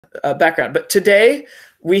background. But today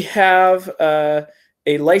we have a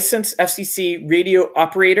licensed FCC radio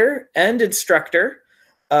operator and instructor,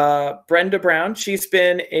 Brenda Brown. She's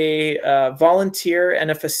been a volunteer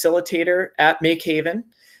and a facilitator at MakeHaven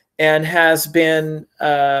and has been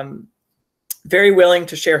very willing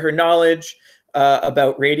to share her knowledge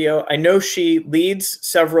about radio. I know she leads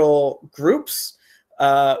several groups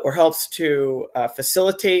or helps to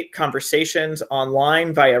facilitate conversations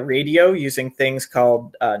online via radio using things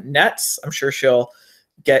called nets. I'm sure she'll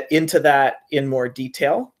get into that in more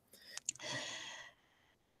detail.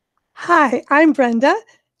 Hi, I'm Brenda,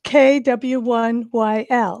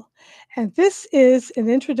 KW1YL, and this is an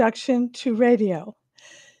introduction to radio.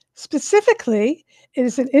 Specifically, it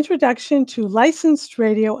is an introduction to licensed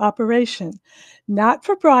radio operation, not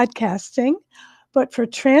for broadcasting, but for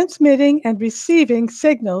transmitting and receiving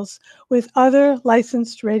signals with other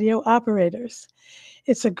licensed radio operators.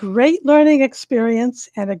 It's a great learning experience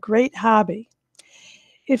and a great hobby.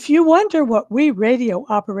 If you wonder what we radio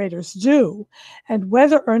operators do and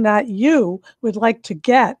whether or not you would like to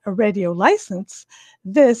get a radio license,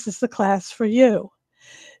 this is the class for you.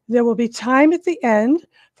 There will be time at the end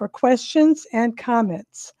for questions and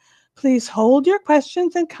comments. Please hold your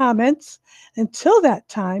questions and comments until that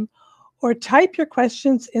time, or type your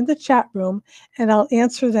questions in the chat room and I'll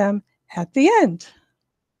answer them at the end.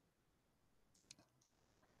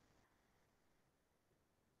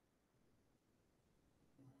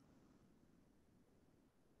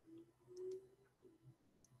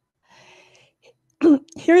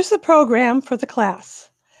 Here's the program for the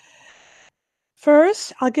class.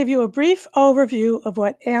 First, I'll give you a brief overview of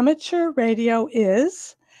what amateur radio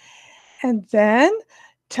is, and then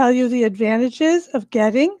tell you the advantages of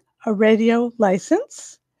getting a radio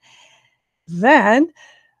license. Then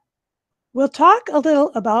we'll talk a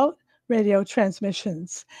little about radio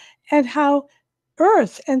transmissions and how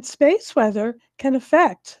Earth and space weather can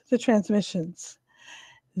affect the transmissions.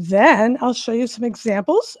 Then I'll show you some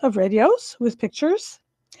examples of radios with pictures.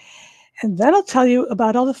 And then I'll tell you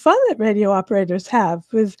about all the fun that radio operators have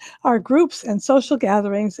with our groups and social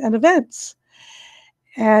gatherings and events.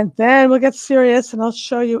 And then we'll get serious and I'll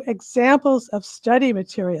show you examples of study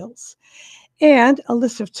materials and a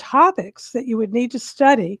list of topics that you would need to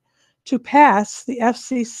study to pass the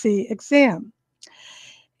FCC exam.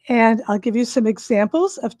 And I'll give you some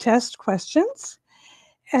examples of test questions.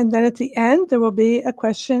 And then at the end, there will be a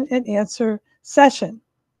question and answer session.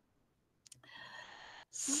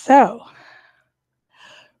 So,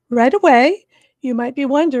 right away, you might be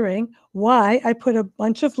wondering why I put a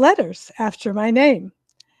bunch of letters after my name.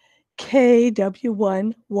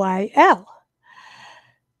 KW1YL.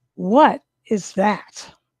 What is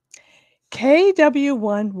that?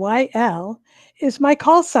 KW1YL is my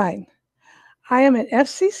call sign. I am an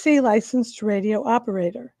FCC licensed radio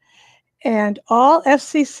operator, and all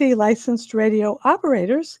FCC licensed radio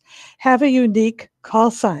operators have a unique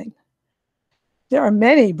call sign. There are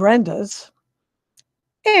many Brendas,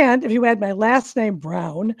 and if you add my last name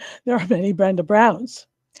Brown, there are many Brenda Browns.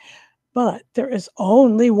 But there is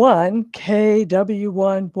only one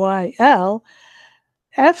KW1YL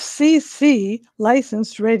FCC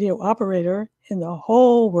licensed radio operator in the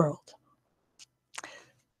whole world.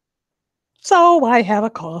 So I have a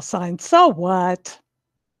call sign, so what?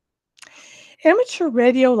 Amateur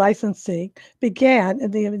radio licensing began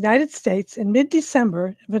in the United States in mid-December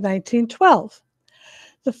of 1912.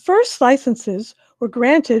 The first licenses were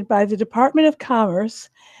granted by the Department of Commerce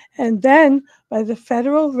and then by the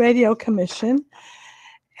Federal Radio Commission,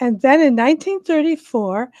 and then in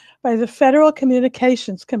 1934 by the Federal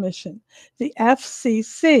Communications Commission, the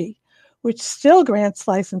FCC, which still grants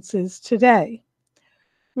licenses today.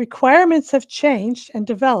 Requirements have changed and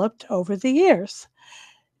developed over the years.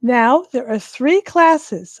 Now there are 3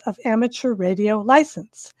 classes of amateur radio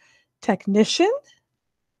license: technician,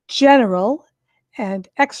 general, and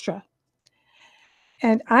extra.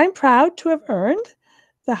 And I'm proud to have earned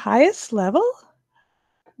the highest level,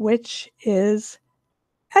 which is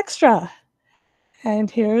extra.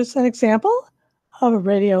 And here's an example of a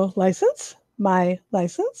radio license, my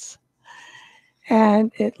license.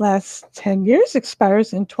 And it lasts 10 years,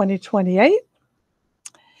 expires in 2028.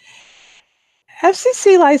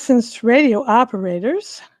 FCC licensed radio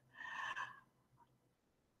operators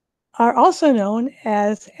are also known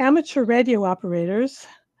as amateur radio operators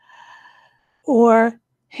or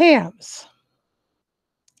hams.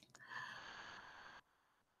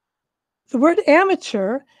 The word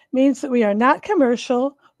amateur means that we are not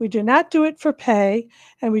commercial, we do not do it for pay,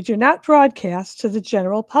 and we do not broadcast to the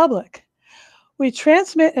general public. We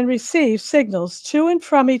transmit and receive signals to and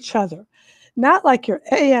from each other. not like your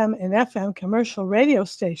AM and FM commercial radio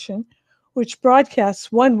station, which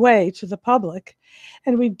broadcasts one way to the public,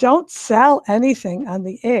 and we don't sell anything on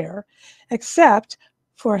the air except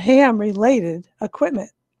for ham-related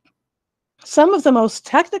equipment. Some of the most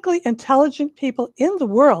technically intelligent people in the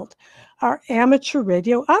world are amateur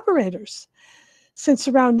radio operators. Since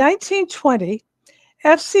around 1920,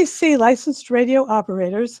 FCC licensed radio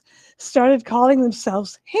operators started calling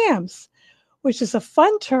themselves hams, which is a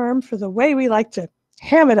fun term for the way we like to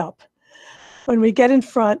ham it up when we get in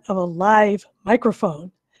front of a live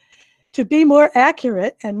microphone. To be more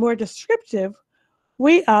accurate and more descriptive,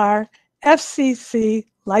 we are FCC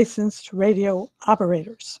licensed radio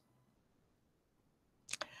operators.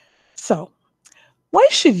 So, why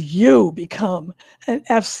should you become an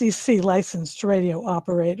FCC licensed radio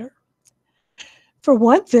operator? For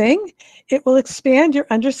one thing, it will expand your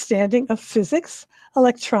understanding of physics,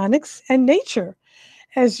 electronics, and nature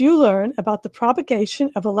as you learn about the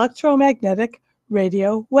propagation of electromagnetic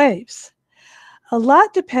radio waves. A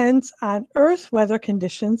lot depends on Earth weather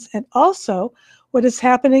conditions and also what is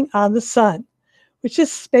happening on the sun, which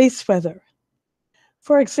is space weather.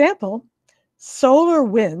 For example, solar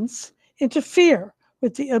winds interfere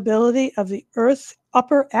with the ability of the Earth's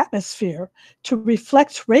upper atmosphere to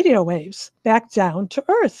reflect radio waves back down to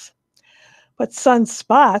Earth. But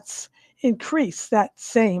sunspots increase that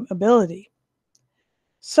same ability.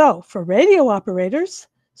 So for radio operators,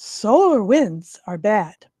 solar winds are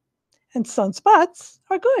bad and sunspots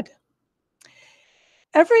are good.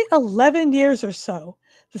 Every 11 years or so,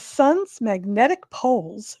 the sun's magnetic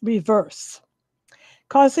poles reverse,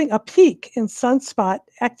 causing a peak in sunspot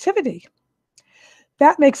activity.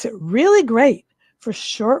 That makes it really great for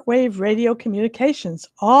shortwave radio communications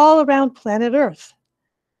all around planet Earth.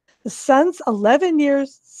 The sun's 11-year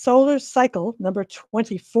solar cycle, number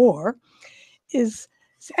 24, is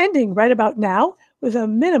ending right about now with a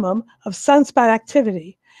minimum of sunspot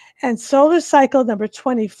activity, and solar cycle number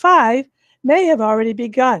 25 may have already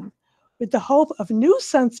begun, with the hope of new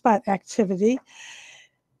sunspot activity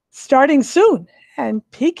starting soon and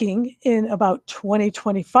peaking in about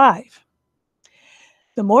 2025.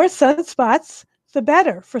 The more sunspots, the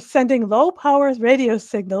better for sending low-power radio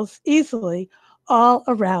signals easily all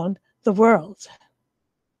around the world.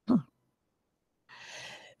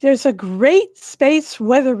 There's a great space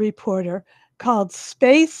weather reporter called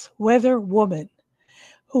Space Weather Woman,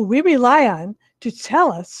 who we rely on to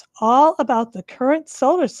tell us all about the current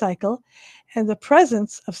solar cycle and the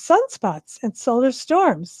presence of sunspots and solar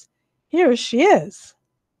storms. Here she is.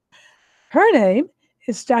 Her name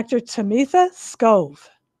is Dr. Tamitha Skov.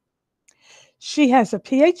 She has a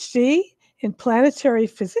PhD in planetary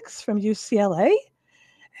physics from UCLA,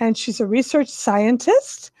 and she's a research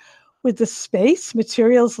scientist with the Space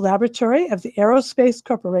Materials Laboratory of the Aerospace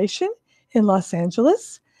Corporation in Los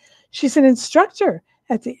Angeles. She's an instructor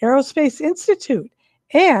at the Aerospace Institute,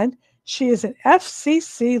 and she is an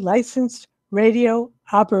FCC licensed radio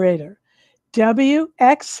operator,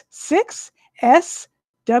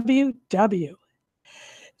 WX6SWW.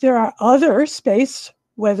 There are other space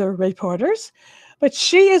weather reporters, but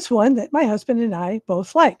she is one that my husband and I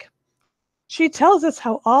both like. She tells us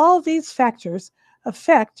how all these factors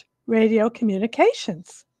affect radio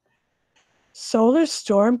communications. Solar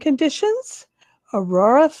storm conditions,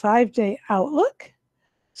 aurora 5-day outlook,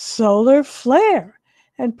 solar flare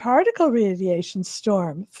and particle radiation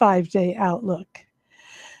storm 5-day outlook,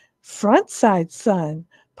 front side sun,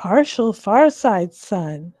 partial far side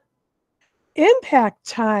sun, impact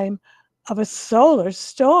time of a solar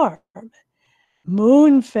storm,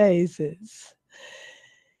 moon phases.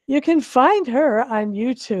 You can find her on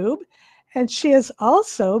YouTube, and she has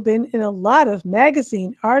also been in a lot of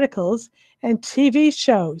magazine articles and TV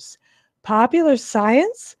shows, Popular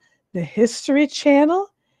Science, the History Channel,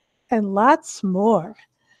 and lots more.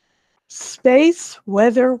 Space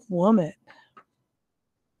Weather Woman.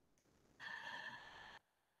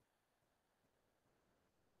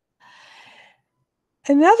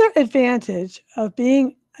 Another advantage of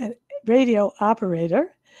being a radio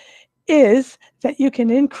operator is that you can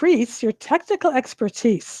increase your technical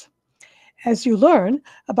expertise as you learn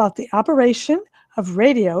about the operation of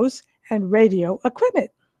radios and radio equipment.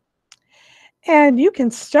 And you can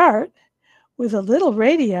start with a little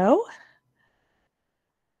radio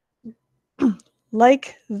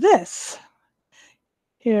like this.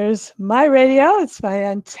 Here's my radio, it's my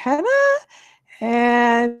antenna,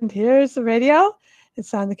 and here's the radio.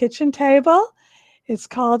 It's on the kitchen table. It's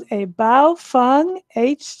called a Baofeng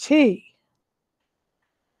HT.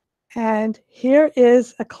 And here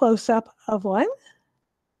is a close-up of one.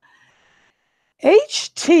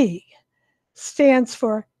 HT stands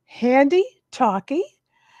for Handy walkie-talkie,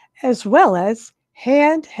 as well as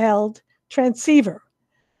handheld transceiver.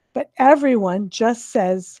 But everyone just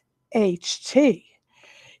says HT.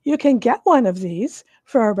 You can get one of these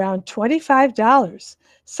for around $25,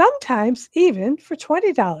 sometimes even for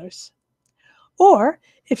 $20. Or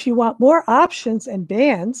if you want more options and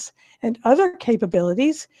bands and other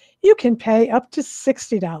capabilities, you can pay up to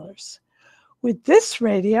 $60. With this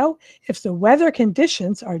radio, if the weather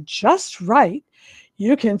conditions are just right,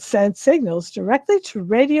 you can send signals directly to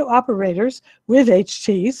radio operators with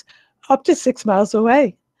HTs up to 6 miles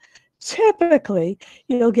away. Typically,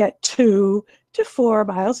 you'll get 2 to 4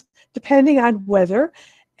 miles, depending on weather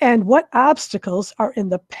and what obstacles are in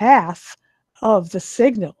the path of the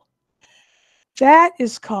signal. That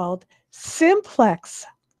is called simplex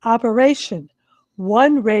operation,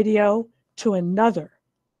 one radio to another.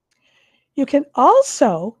 You can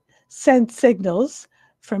also send signals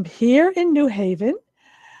from here in New Haven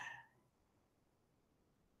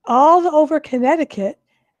all over Connecticut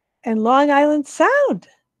and Long Island Sound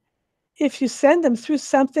if you send them through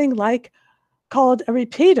something called a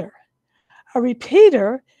repeater. A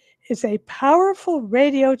repeater is a powerful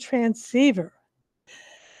radio transceiver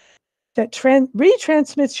that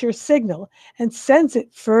retransmits your signal and sends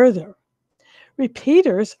it further.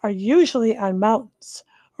 Repeaters are usually on mountains,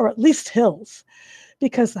 or at least hills,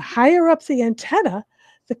 because the higher up the antenna,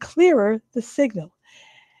 the clearer the signal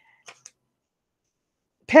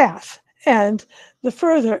path and the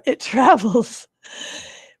further it travels.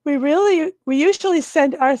 We usually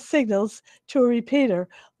send our signals to a repeater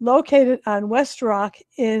located on West Rock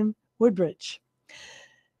in Woodbridge.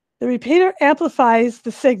 The repeater amplifies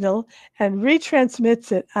the signal and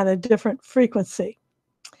retransmits it on a different frequency.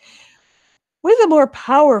 With a more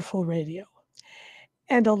powerful radio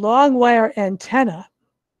and a long wire antenna,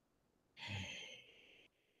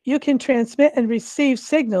 you can transmit and receive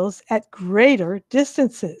signals at greater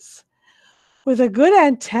distances. With a good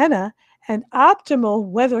antenna and optimal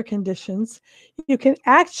weather conditions, you can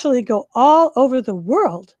actually go all over the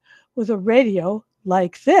world with a radio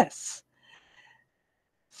like this.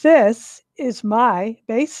 This is my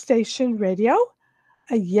base station radio,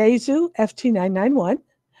 a Yaesu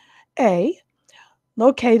FT991A,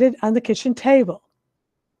 located on the kitchen table.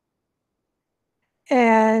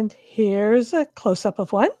 And here's a close-up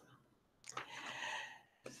of one.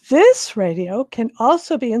 This radio can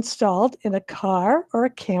also be installed in a car or a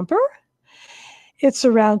camper. It's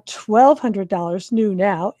around $1,200 new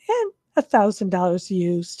now and $1,000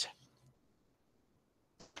 used.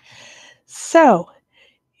 So,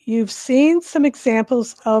 you've seen some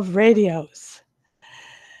examples of radios.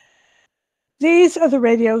 These are the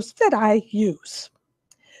radios that I use.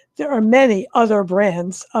 There are many other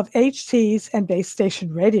brands of HTs and base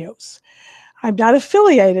station radios. I'm not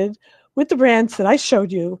affiliated with the brands that I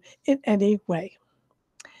showed you in any way.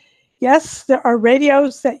 Yes, there are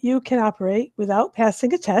radios that you can operate without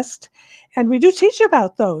passing a test, and we do teach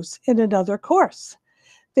about those in another course.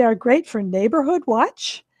 They are great for neighborhood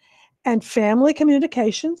watch and family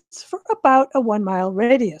communications for about a 1 mile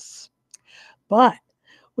radius. But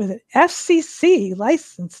with an FCC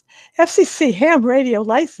ham radio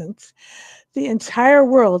license, the entire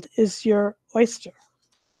world is your oyster.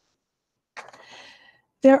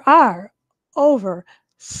 There are over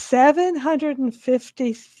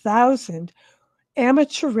 750,000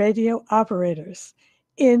 amateur radio operators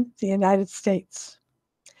in the United States.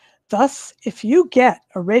 Thus, if you get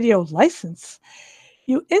a radio license,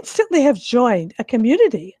 you instantly have joined a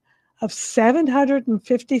community of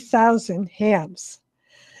 750,000 hams.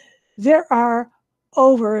 There are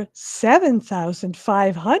over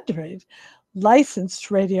 7,500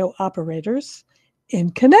 licensed radio operators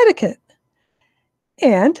in Connecticut.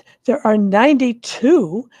 And there are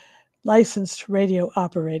 92 licensed radio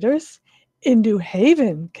operators in New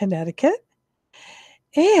Haven, Connecticut.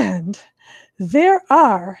 And there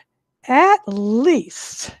are at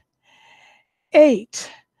least 8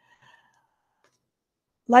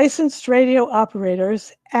 licensed radio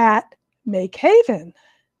operators at MakeHaven.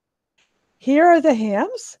 Here are the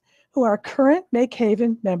hams who are current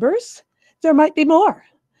MakeHaven members. There might be more,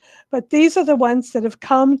 but these are the ones that have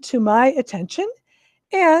come to my attention,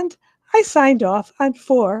 and I signed off on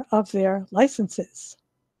 4 of their licenses.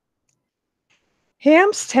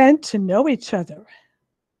 Hams tend to know each other.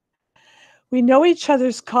 We know each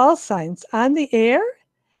other's call signs on the air,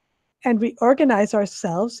 and we organize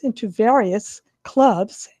ourselves into various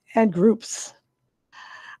clubs and groups.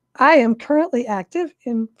 I am currently active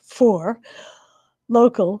in 4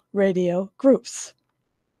 local radio groups.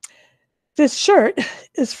 This shirt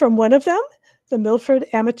is from one of them. the Milford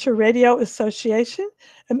Amateur Radio Association,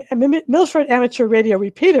 Milford Amateur Radio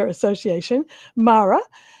Repeater Association, MARA,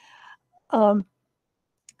 and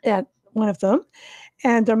one of them.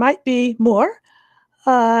 And there might be more.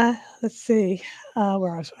 Let's see,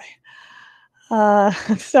 where was I?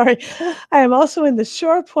 Sorry. I am also in the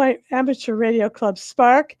Shore Point Amateur Radio Club,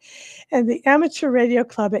 Spark, and the Amateur Radio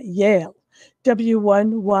Club at Yale,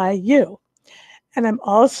 W1YU. And I'm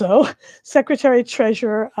also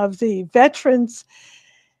Secretary-Treasurer of the Veterans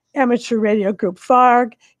Amateur Radio Group,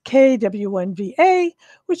 FARG, KW1VA,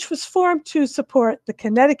 which was formed to support the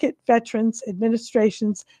Connecticut Veterans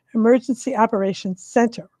Administration's Emergency Operations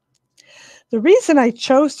Center. The reason I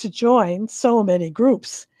chose to join so many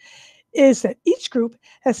groups is that each group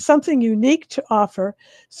has something unique to offer,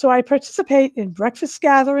 so I participate in breakfast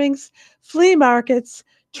gatherings, flea markets,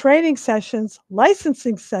 training sessions,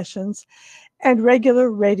 licensing sessions, and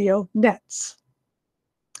regular radio nets.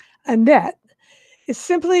 A net is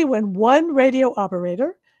simply when one radio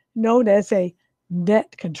operator, known as a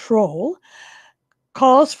net control,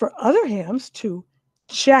 calls for other hams to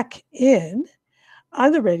check in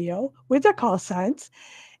on the radio with their call signs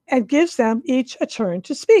and gives them each a turn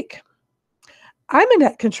to speak. I'm a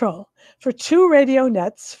net control for 2 radio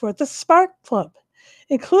nets for the Spark Club,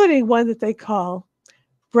 including one that they call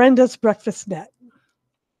Brenda's Breakfast Net.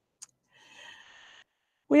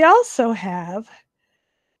 We also have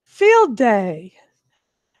Field Day,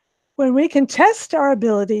 when we can test our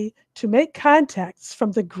ability to make contacts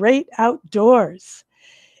from the great outdoors.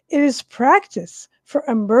 It is practice for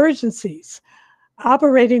emergencies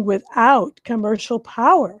operating without commercial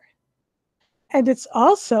power. And it's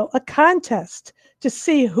also a contest to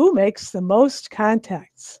see who makes the most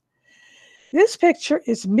contacts. This picture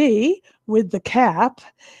is me with the cap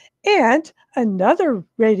and another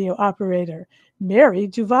radio operator, Mary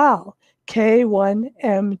Duval, K1MTD,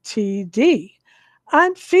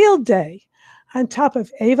 on Field Day on top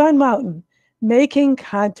of Avon Mountain, making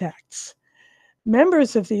contacts.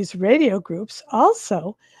 Members of these radio groups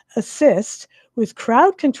also assist with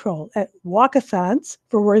crowd control at walkathons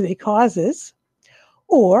for worthy causes,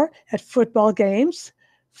 or at football games,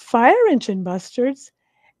 fire engine musters,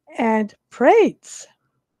 and parades.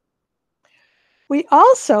 We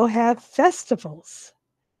also have festivals.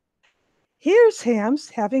 Here's hams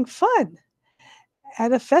having fun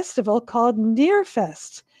at a festival called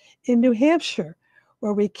Nearfest in New Hampshire,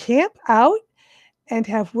 where we camp out and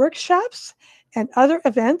have workshops and other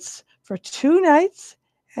events for 2 nights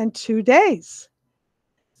and 2 days.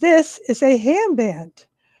 This is a ham band,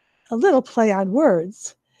 a little play on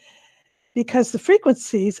words, because the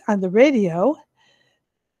frequencies on the radio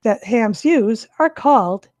that hams use are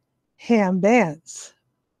called ham bands.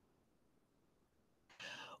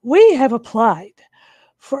 We have applied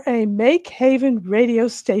for a MakeHaven radio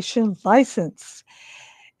station license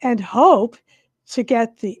and hope to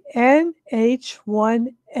get the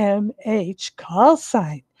NH1MH call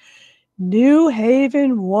sign, New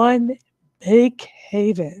Haven 1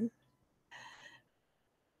 MakeHaven.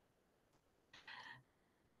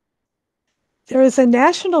 There is a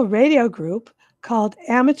national radio group called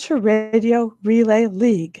Amateur Radio Relay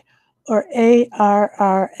League, or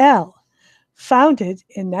ARRL, founded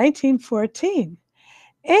in 1914,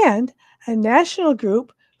 and a national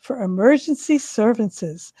group for emergency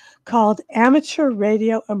services called Amateur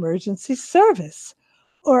Radio Emergency Service,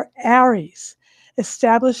 or ARES,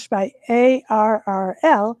 established by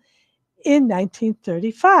ARRL in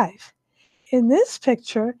 1935. In this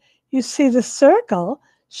picture, you see the circle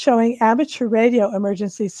showing Amateur Radio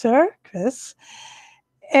Emergency Service,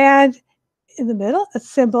 and in the middle, a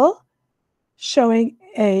symbol showing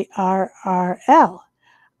ARRL.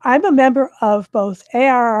 I'm a member of both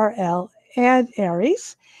ARRL and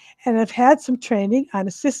ARES, and have had some training on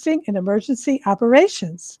assisting in emergency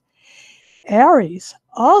operations. ARES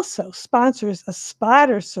also sponsors a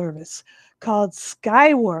spotter service called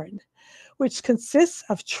Skywarn, which consists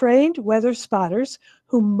of trained weather spotters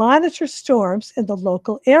who monitor storms in the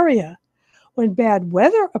local area. When bad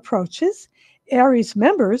weather approaches, ARES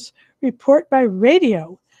members report by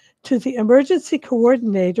radio to the emergency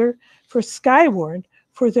coordinator for Skywarn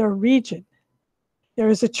for their region. There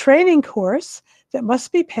is a training course that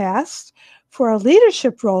must be passed for a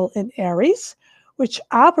leadership role in ARES, which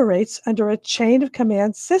operates under a chain of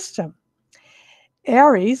command system.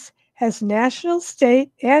 ARES has national,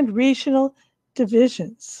 state, and regional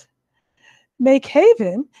divisions.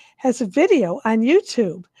 MakeHaven has a video on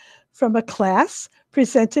YouTube from a class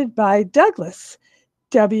presented by Douglas,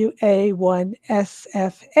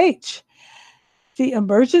 WA1SFH, the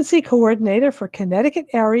emergency coordinator for Connecticut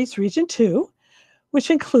ARES Region 2,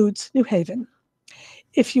 which includes New Haven.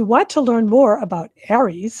 If you want to learn more about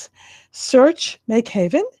ARIES, search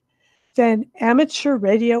MakeHaven, then Amateur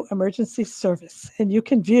Radio Emergency Service, and you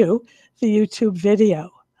can view the YouTube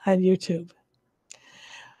video on YouTube.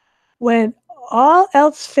 When all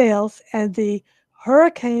else fails and the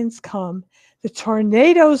hurricanes come, the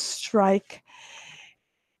tornadoes strike,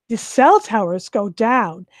 the cell towers go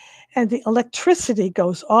down, and the electricity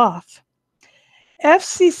goes off,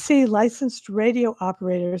 FCC licensed radio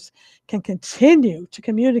operators can continue to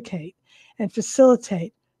communicate and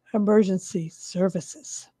facilitate emergency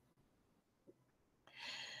services.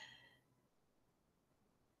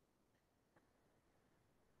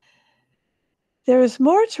 There is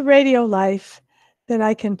more to radio life than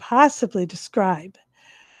I can possibly describe,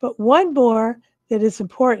 but one more that is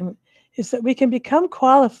important is that we can become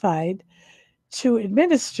qualified to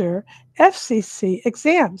administer FCC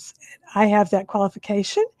exams. I have that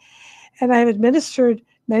qualification, and I have administered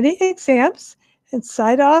many exams and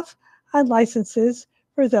signed off on licenses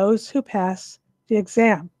for those who pass the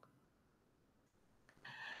exam.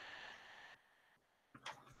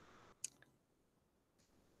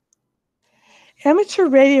 Amateur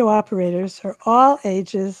radio operators are all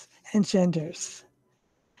ages and genders.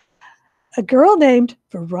 A girl named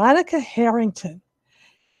Veronica Harrington,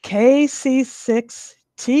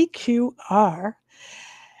 KC6TQR,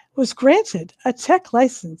 was granted a tech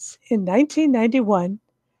license in 1991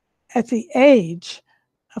 at the age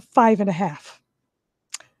of 5.5.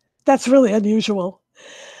 That's really unusual,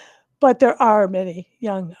 but there are many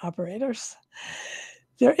young operators.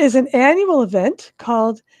 There is an annual event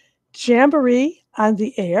called Jamboree on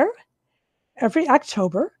the Air every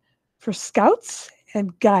October for Scouts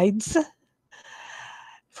and Guides,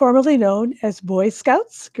 formerly known as Boy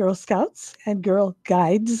Scouts, Girl Scouts, and Girl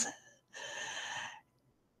Guides.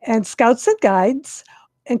 And Scouts and Guides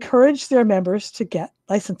encourage their members to get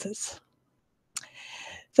licenses.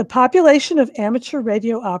 The population of amateur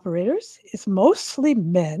radio operators is mostly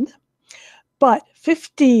men, but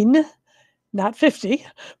 15, not 50,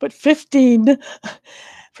 but 15%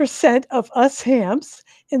 of us hams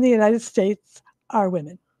in the United States are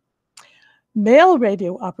women. Male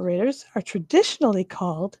radio operators are traditionally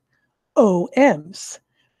called OMs,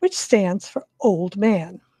 which stands for old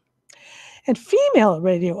man. And female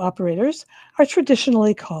radio operators are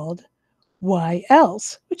traditionally called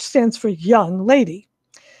YLs, which stands for young lady,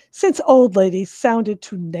 since old lady sounded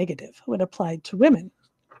too negative when applied to women.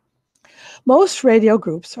 Most radio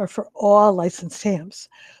groups are for all licensed hams,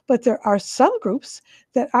 but there are some groups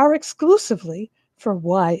that are exclusively for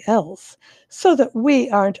YLs, so that we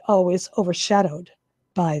aren't always overshadowed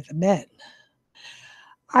by the men.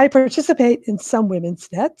 I participate in some women's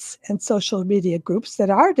nets and social media groups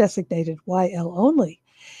that are designated YL only,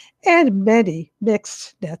 and many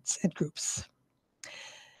mixed nets and groups.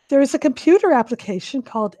 There is a computer application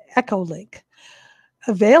called Echolink,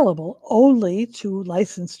 available only to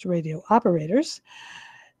licensed radio operators,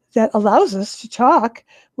 that allows us to talk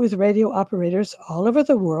with radio operators all over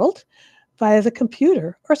the world via the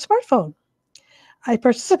computer or smartphone. I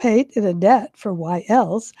participate in a net for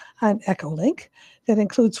YLs on Echolink that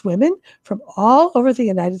includes women from all over the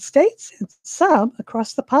United States and some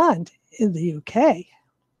across the pond in the UK.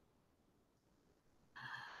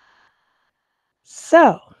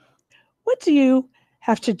 So, what do you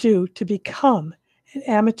have to do to become an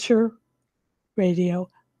amateur radio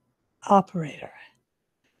operator?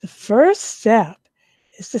 The first step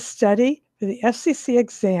is to study for the FCC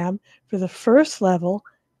exam for the first level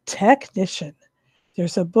technician.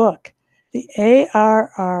 There's a book, the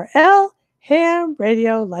ARRL Ham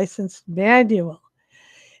Radio License Manual.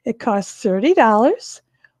 It costs $30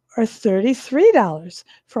 or $33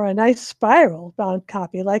 for a nice spiral-bound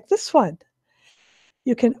copy like this one.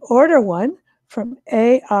 You can order one from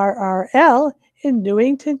ARRL in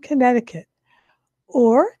Newington, Connecticut.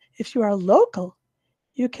 Or if you are local,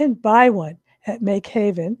 you can buy one at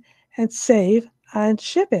MakeHaven and save on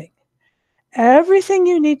shipping. Everything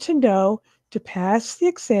you need to know to pass the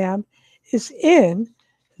exam is in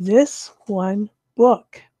this one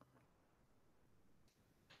book.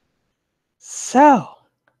 So,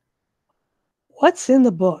 what's in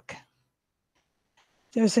the book?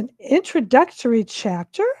 There's an introductory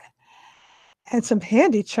chapter and some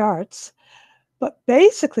handy charts, but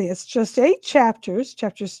basically it's just 8 chapters,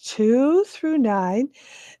 chapters 2 through 9,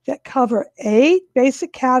 that cover 8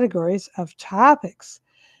 basic categories of topics.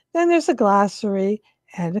 Then there's a glossary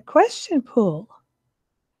and a question pool.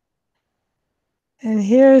 And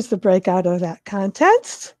here's the breakout of that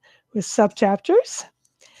content with subchapters.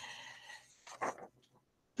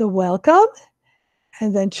 The welcome,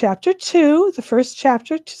 and then chapter 2, the first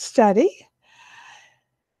chapter to study.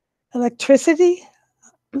 Electricity,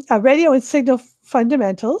 Radio and Signal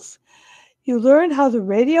Fundamentals. You learn how the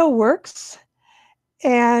radio works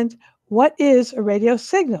and what is a radio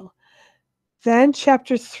signal. Then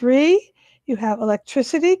Chapter 3, you have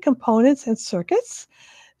Electricity, Components, and Circuits.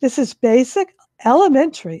 This is basic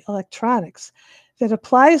elementary electronics that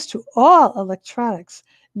applies to all electronics,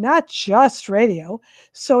 not just radio,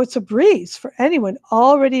 so it's a breeze for anyone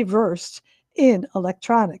already versed in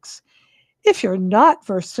electronics. If you're not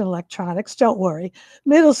versed in electronics, don't worry.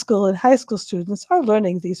 Middle school and high school students are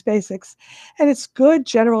learning these basics, and it's good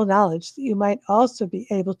general knowledge that you might also be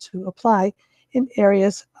able to apply in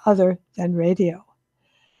areas other than radio.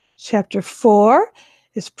 Chapter 4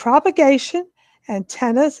 is propagation,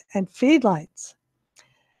 antennas, and feed lines.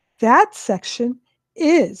 That section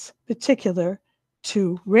is particular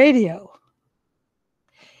to radio.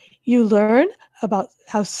 You learn about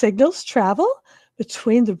how signals travel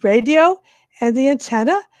between the radio and the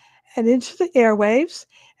antenna and into the airwaves,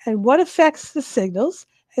 and what affects the signals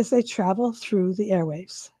as they travel through the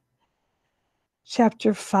airwaves.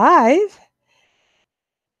 Chapter 5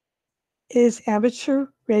 is amateur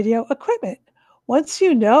radio equipment. Once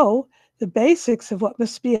you know the basics of what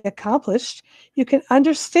must be accomplished, you can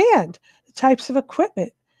understand the types of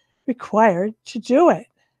equipment required to do it.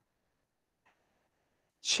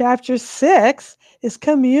 Chapter 6 is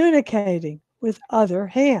communicating with other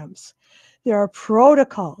hams. There are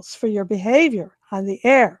protocols for your behavior on the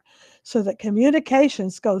air so that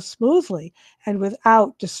communications go smoothly and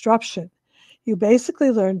without disruption. You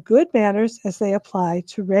basically learn good manners as they apply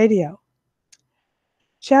to radio.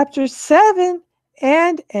 Chapters 7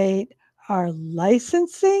 and 8 are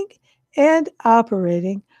licensing and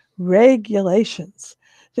operating regulations.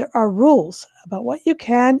 There are rules about what you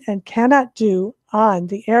can and cannot do on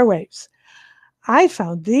the airwaves. I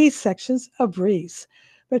found these sections a breeze,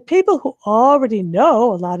 but people who already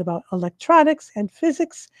know a lot about electronics and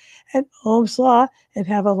physics and Ohm's law and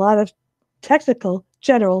have a lot of technical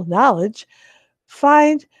general knowledge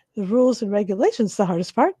find the rules and regulations the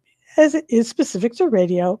hardest part, as it is specific to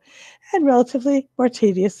radio and relatively more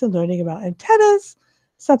tedious than learning about antennas,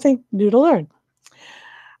 something new to learn.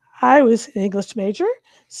 I was an English major,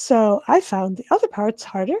 so I found the other parts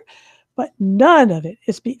harder, but none of it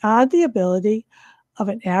is beyond the ability of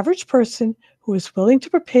an average person who is willing to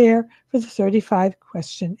prepare for the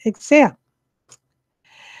 35-question exam.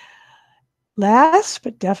 Last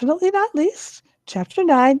but definitely not least, Chapter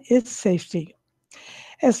 9 is safety.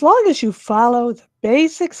 As long as you follow the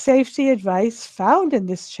basic safety advice found in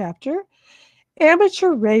this chapter,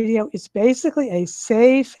 amateur radio is basically a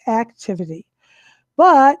safe activity.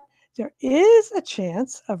 But there is a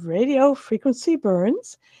chance of radio frequency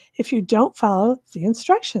burns if you don't follow the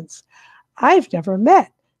instructions. I've never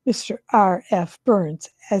met Mr. R.F. Burns,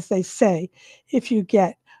 as they say, if you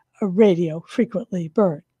get a radio frequently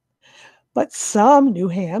burn. But some new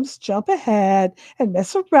hams jump ahead and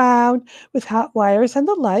mess around with hot wires and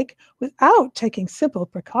the like without taking simple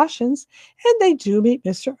precautions, and they do meet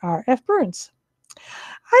Mr. R.F. Burns.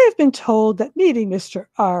 I have been told that meeting Mr.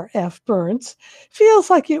 R.F. Burns feels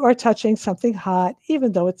like you are touching something hot,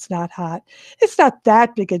 even though it's not hot. It's not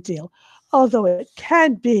that big a deal, although it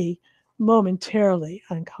can be momentarily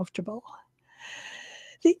uncomfortable.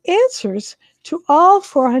 The answers to all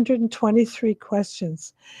 423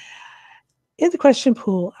 questions in the question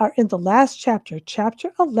pool are in the last chapter,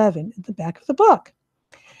 Chapter 11, in the back of the book.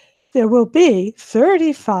 There will be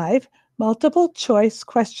 35 multiple choice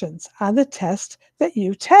questions on the test that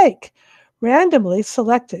you take, randomly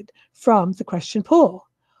selected from the question pool.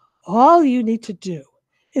 All you need to do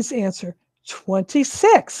is answer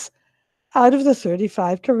 26 out of the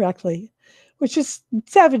 35 correctly, which is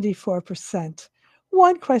 74%.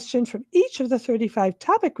 One question from each of the 35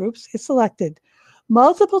 topic groups is selected.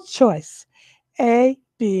 Multiple choice, A,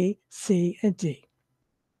 B, C, and D.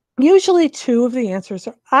 Usually 2 of the answers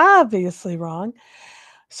are obviously wrong,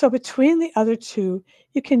 so between the other 2,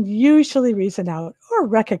 you can usually reason out or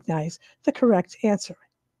recognize the correct answer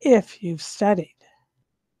if you've studied.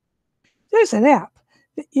 There's an app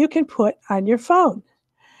that you can put on your phone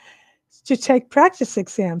to take practice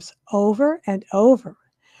exams over and over.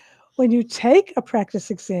 When you take a practice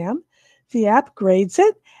exam, the app grades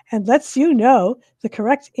it and lets you know the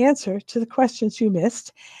correct answer to the questions you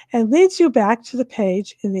missed and leads you back to the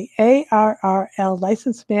page in the ARRL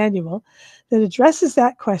license manual that addresses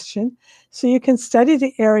that question so you can study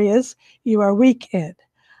the areas you are weak in.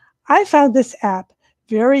 I found this app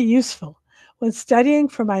very useful when studying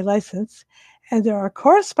for my license, and there are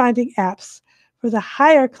corresponding apps for the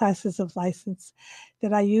higher classes of license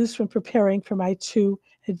that I use when preparing for my 2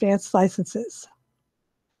 advanced licenses.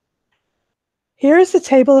 Here is the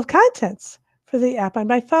table of contents for the app on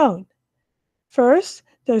my phone. First,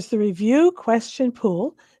 there's the review question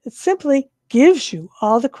pool that simply gives you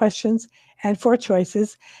all the questions and 4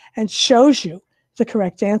 choices and shows you the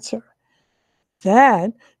correct answer.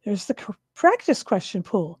 Then there's the practice question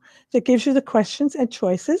pool that gives you the questions and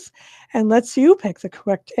choices and lets you pick the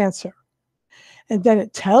correct answer. And then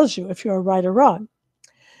it tells you if you're right or wrong.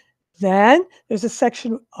 Then there's a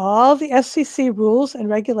section with all the FCC rules and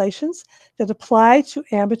regulations that apply to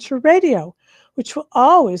amateur radio, which will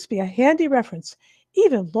always be a handy reference,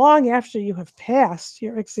 even long after you have passed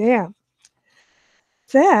your exam.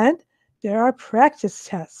 Then there are practice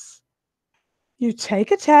tests. You take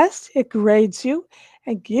a test, it grades you,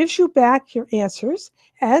 and gives you back your answers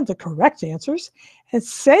and the correct answers, and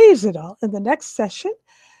saves it all in the next session,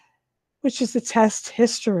 which is the test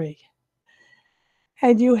history.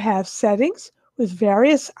 And you have settings with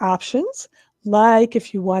various options, like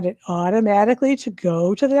if you want it automatically to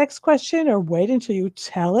go to the next question or wait until you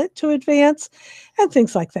tell it to advance, and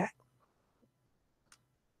things like that.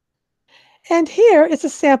 And here is a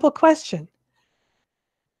sample question.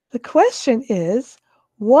 The question is,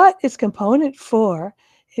 what is component 4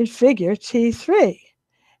 in figure T3?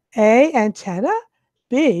 A, antenna,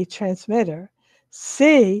 B, transmitter,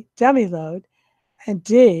 C, dummy load, and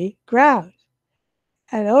D, ground.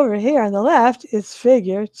 And over here on the left is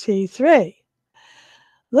figure T3.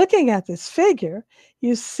 Looking at this figure,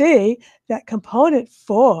 you see that component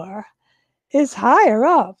 4 is higher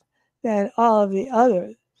up than all of the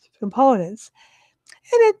other components.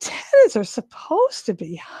 And antennas are supposed to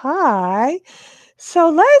be high, so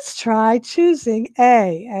let's try choosing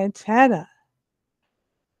A, antenna.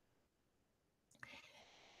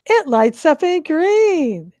 It lights up in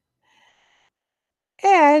green,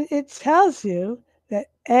 and it tells you that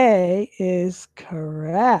A is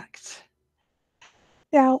correct.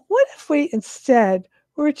 Now, what if we instead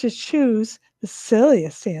were to choose the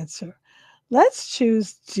silliest answer? Let's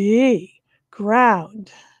choose D,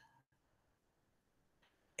 ground.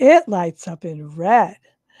 It lights up in red.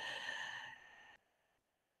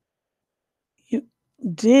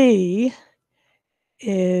 D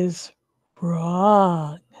is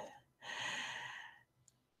wrong.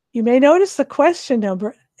 You may notice the question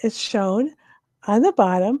number is shown on the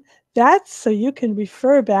bottom. That's so you can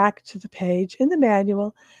refer back to the page in the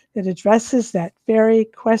manual that addresses that very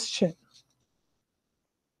question.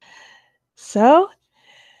 So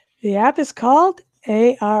the app is called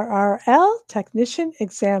ARRL Technician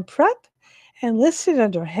Exam Prep and listed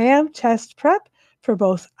under Ham Test Prep for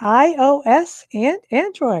both iOS and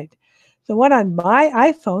Android. The one on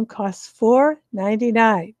my iPhone costs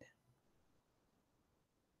 $4.99.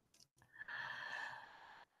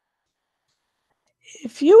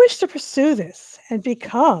 If you wish to pursue this and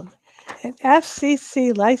become an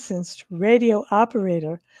FCC licensed radio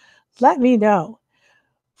operator, let me know.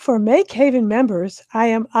 For MakeHaven members, I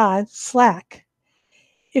am on Slack.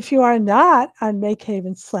 If you are not on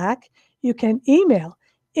MakeHaven Slack, you can email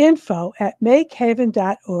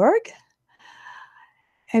info@makehaven.org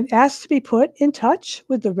and ask to be put in touch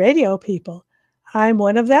with the radio people. I'm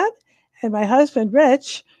one of them, and my husband,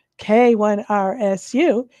 Rich,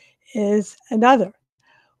 K1RSU, is another.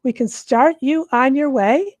 We can start you on your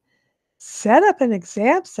way, set up an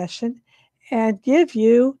exam session, and give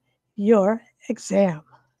you your exam.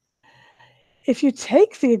 If you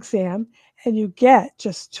take the exam and you get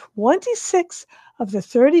just 26 of the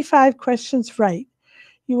 35 questions right,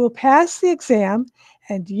 you will pass the exam,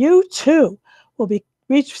 and you too will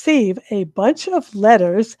receive a bunch of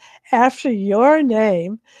letters after your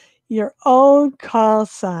name, your own call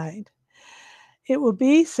sign. It will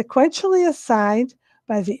be sequentially assigned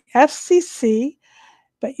by the FCC,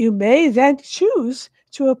 but you may then choose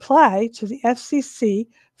to apply to the FCC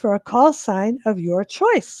for a call sign of your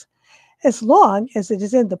choice, as long as it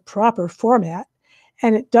is in the proper format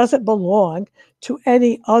and it doesn't belong to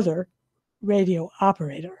any other radio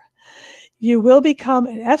operator. You will become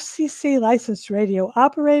an FCC licensed radio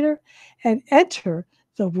operator and enter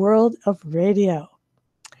the world of radio.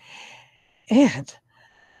 And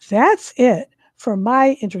that's it for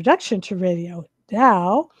my introduction to radio.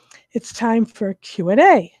 Now it's time for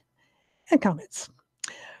Q&A and comments.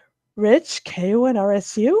 Rich,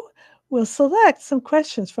 K1RSU, will select some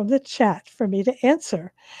questions from the chat for me to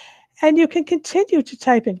answer. And you can continue to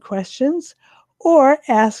type in questions or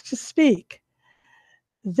ask to speak.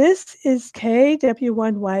 This is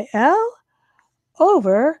KW1YL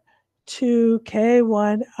over to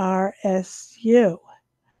K1RSU.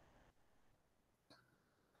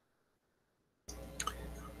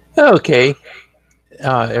 Okay,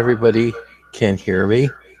 everybody can hear me.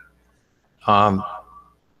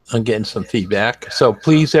 I'm getting some feedback. So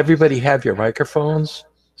please, everybody have your microphones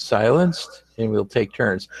silenced, and we'll take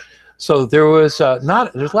turns. So there was there's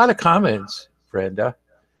a lot of comments, Brenda.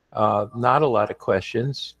 Not a lot of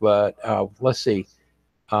questions, but let's see.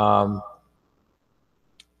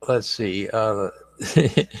 Let's see.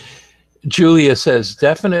 Julia says,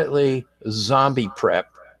 definitely zombie prep.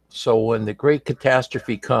 So when the great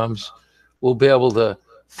catastrophe comes, we'll be able to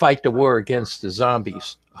fight the war against the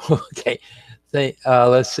zombies. Okay.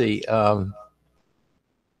 Let's see.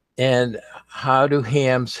 And how do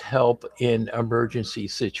hams help in emergency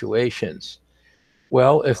situations?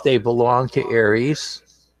 Well, if they belong to Aries,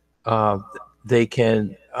 they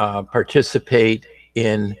can participate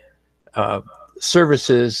in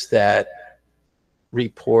services that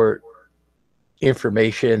report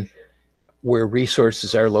information where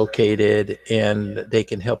resources are located, and they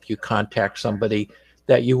can help you contact somebody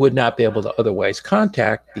that you would not be able to otherwise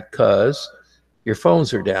contact because your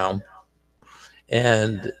phones are down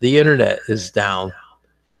and the internet is down.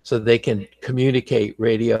 So they can communicate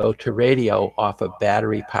radio to radio off of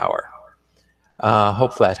battery power.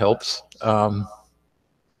 Hope that helps.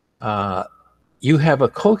 You have a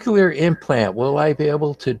cochlear implant. Will I be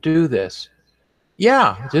able to do this?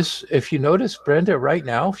 Yeah, just if you notice, Brenda, right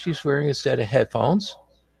now, she's wearing a set of headphones.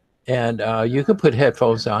 And you can put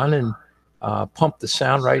headphones on and pump the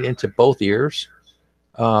sound right into both ears.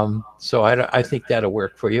 So I think that'll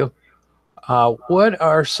work for you. What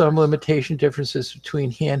are some limitation differences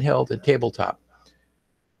between handheld and tabletop?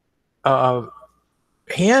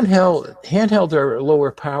 Handheld are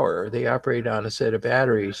lower power. They operate on a set of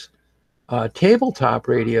batteries. Tabletop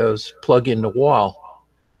radios plug in the wall,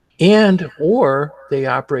 or they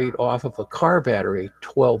operate off of a car battery,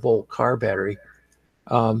 12-volt car battery.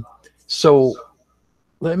 So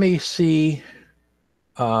let me see.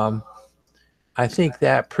 I think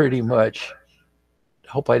that pretty much,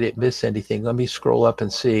 hope I didn't miss anything. Let me scroll up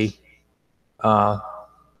and see. Yeah,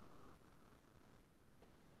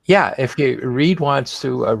 if Reed wants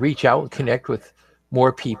to reach out and connect with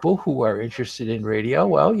more people who are interested in radio,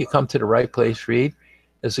 well, you come to the right place, Reed.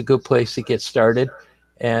 It's a good place to get started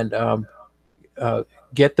and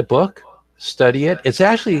get the book, study it. It's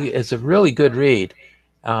a really good read.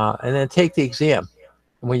 And then take the exam.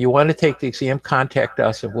 And when you want to take the exam, contact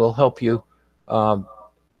us and we'll help you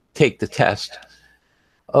take the test.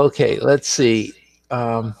 Okay, let's see.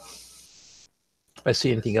 If I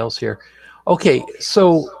see anything else here. Okay,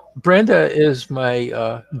 so Brenda is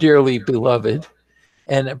my dearly beloved.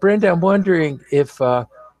 And Brenda, I'm wondering if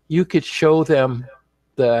you could show them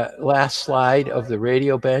the last slide of the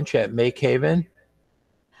radio bench at MakeHaven.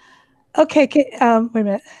 Okay, wait a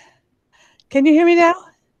minute. Can you hear me now?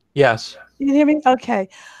 Yes. You can hear me? Okay.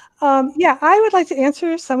 Yeah, I would like to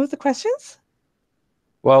answer some of the questions.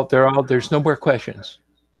 Well, there's no more questions.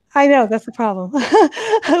 I know, that's the problem.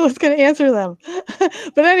 I was going to answer them.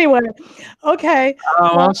 But anyway, okay.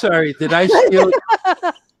 Oh, I'm sorry. Did I steal?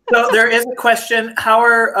 So there is a question. How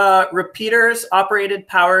are repeaters operated,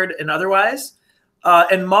 powered, and otherwise?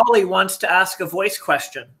 And Molly wants to ask a voice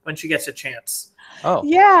question when she gets a chance. Oh.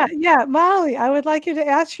 Yeah, Molly, I would like you to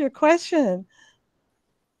ask your question.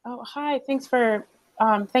 Oh, hi. Thanks for,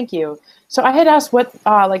 thank you. So I had asked what,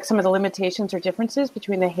 like some of the limitations or differences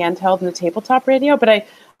between the handheld and the tabletop radio, but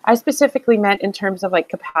I specifically meant in terms of like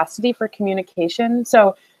capacity for communication.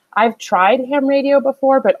 So I've tried ham radio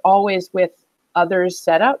before, but always with others'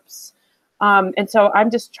 setups. And so I'm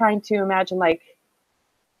just trying to imagine, like,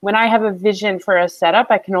 when I have a vision for a setup,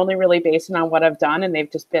 I can only really base it on what I've done. And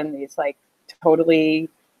they've just been these like totally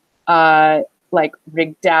like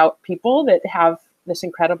rigged out people that have this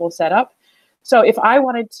incredible setup. So if I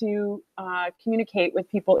wanted to communicate with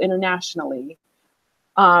people internationally,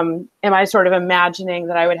 am I sort of imagining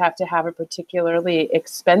that I would have to have a particularly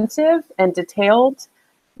expensive and detailed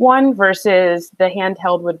one versus the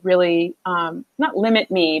handheld would really not limit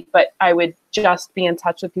me, but I would just be in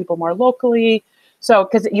touch with people more locally. So,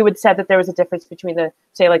 because you had said that there was a difference between the,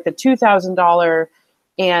 say, like the $2,000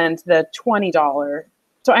 and the $20.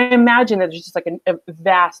 So I imagine that there's just like a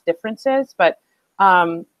vast differences, but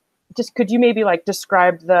just could you maybe like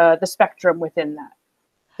describe the spectrum within that?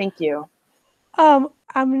 Thank you.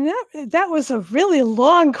 That was a really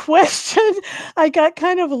long question. I got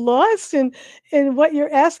kind of lost in what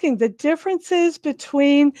you're asking. The differences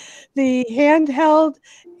between the handheld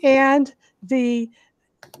and the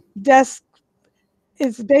desk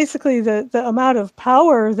is basically the amount of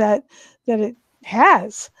power that it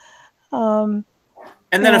has. And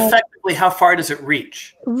then effectively, how far does it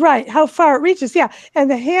reach? Right, how far it reaches, yeah. And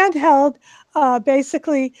the handheld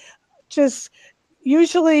basically just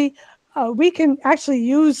usually we can actually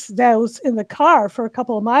use those in the car for a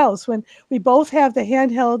couple of miles when we both have the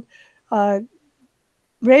handheld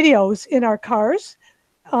radios in our cars.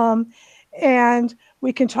 And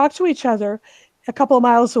we can talk to each other a couple of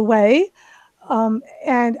miles away.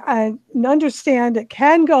 And I understand it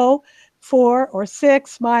can go 4 or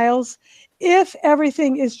 6 miles if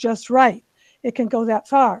everything is just right. It can go that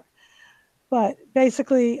far. But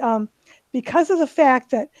basically, because of the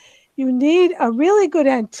fact that you need a really good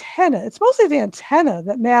antenna, it's mostly the antenna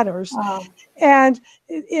that matters. And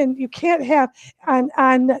you can't have,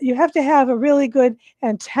 you have to have a really good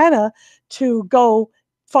antenna to go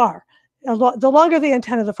far. The longer the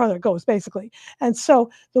antenna, the farther it goes, basically. And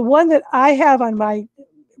so the one that I have on my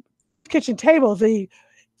kitchen table, the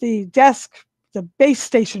desk, the base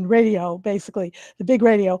station radio, basically, the big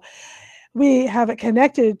radio, we have it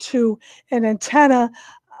connected to an antenna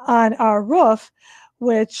on our roof,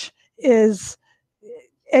 which is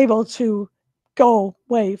able to go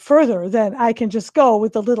way further than I can just go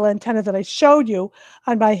with the little antenna that I showed you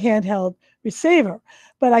on my handheld receiver.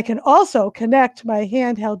 But I can also connect my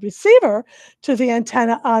handheld receiver to the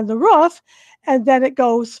antenna on the roof, and then it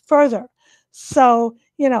goes further. So,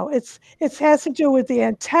 you know, it has to do with the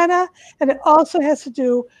antenna, and it also has to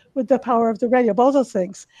do with the power of the radio. Both those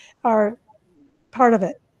things are part of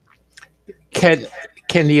it.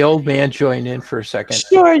 Can the old man join in for a second?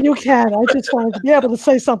 Sure, you can. I just wanted to be able to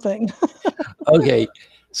say something. Okay.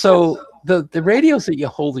 So the radios that you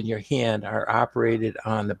hold in your hand are operated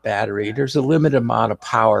on the battery. There's a limited amount of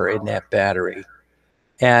power in that battery.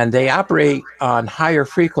 And they operate on higher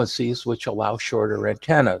frequencies, which allow shorter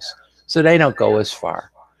antennas. So they don't go as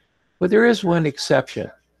far. But there is one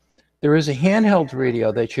exception. There is a handheld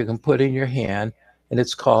radio that you can put in your hand, and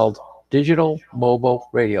it's called Digital Mobile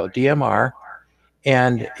Radio, DMR.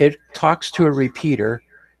 And it talks to a repeater,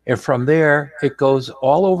 and from there it goes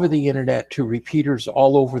all over the internet to repeaters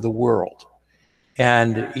all over the world.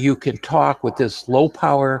 And you can talk with this low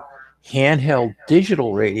power handheld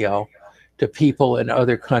digital radio to people in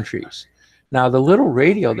other countries. Now, the little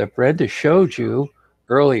radio that Brenda showed you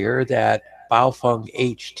earlier, that Baofeng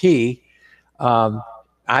HT,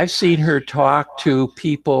 I've seen her talk to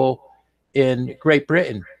people in Great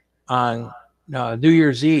Britain on New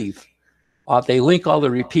Year's Eve. They link all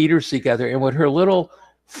the repeaters together, and with her little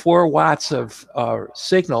 4 watts of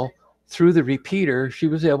signal through the repeater, she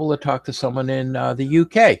was able to talk to someone in the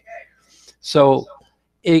UK. So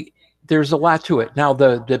there's a lot to it. Now,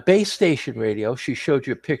 the base station radio, she showed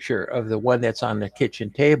you a picture of the one that's on the kitchen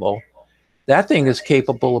table. That thing is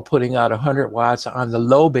capable of putting out 100 watts on the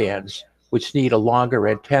low bands, which need a longer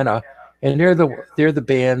antenna. And they're the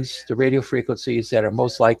bands, the radio frequencies that are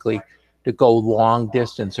most likely to go long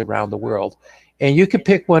distance around the world. And you could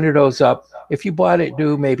pick one of those up. If you bought it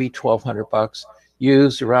new, maybe $1,200,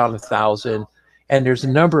 used around $1,000. And there's a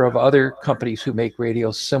number of other companies who make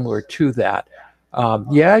radios similar to that.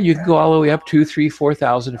 Yeah, you can go all the way up to $3,000,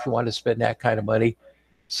 $4,000 if you want to spend that kind of money.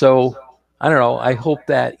 So I don't know. I hope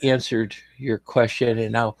that answered your question.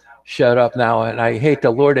 And now shut up now. And I hate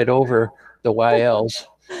to lord it over the YLs.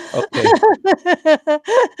 Okay.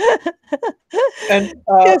 And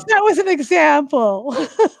yes, that was an example.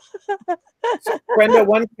 So Brenda,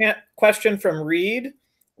 one question from Reed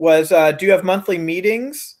was, do you have monthly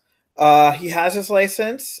meetings? He has his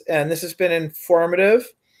license, and this has been informative,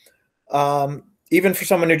 even for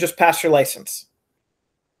someone who just passed their license.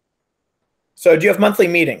 So do you have monthly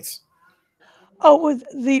meetings? Oh, with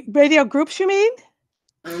the radio groups, you mean?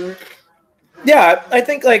 Yeah, I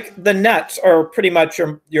think like the nets are pretty much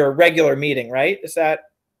your regular meeting, right? Is that?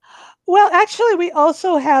 Well, actually, we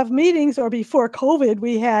also have meetings, or before COVID,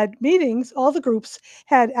 we had meetings. All the groups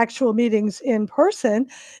had actual meetings in person,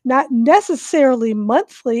 not necessarily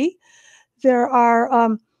monthly. There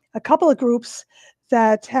are a couple of groups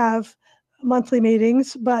that have monthly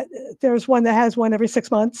meetings, but there's one that has one every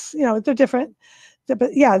 6 months. You know, they're different.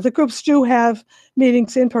 But yeah, the groups do have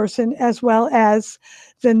meetings in person, as well as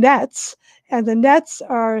the nets. And the nets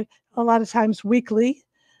are a lot of times weekly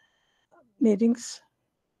meetings.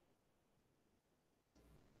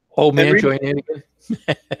 Old man, join in again.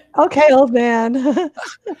 Okay, old man.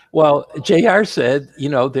 Well, JR said, you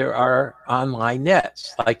know, there are online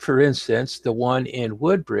nets. Like, for instance, the one in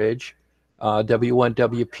Woodbridge,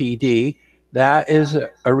 W1WPD, that is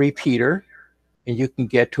a repeater, and you can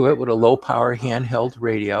get to it with a low power handheld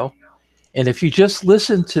radio. And if you just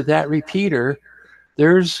listen to that repeater,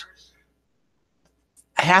 there's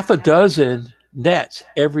half a dozen nets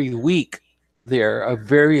every week there of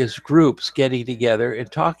various groups getting together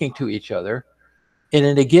and talking to each other. And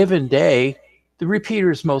in a given day, the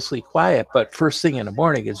repeater is mostly quiet, but first thing in the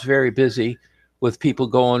morning, it's very busy with people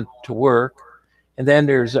going to work. And then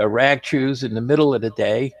there's a rag chews in the middle of the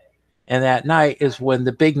day. And at night is when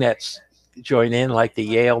the big nets join in, like the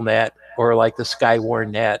Yale net, or like the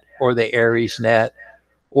Skywarn net, or the Aries net,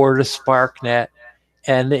 or the Spark net.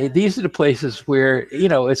 And these are the places where, you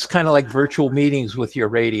know, it's kind of like virtual meetings with your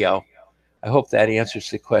radio. I hope that answers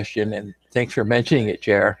the question. And thanks for mentioning it,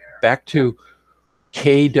 Jer. Back to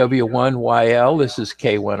KW1YL. This is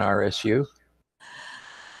K1RSU.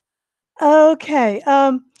 Okay.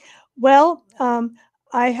 Well,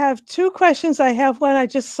 I have two questions. I have one I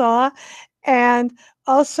just saw. And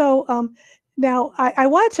also, now I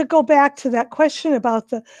wanted to go back to that question about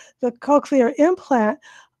the cochlear implant.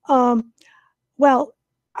 Well,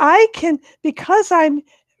 I can, because I'm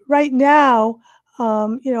right now,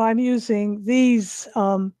 you know, I'm using these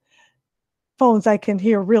phones. I can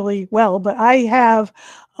hear really well, but I have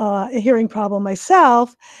a hearing problem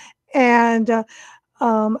myself, and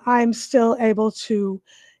I'm still able to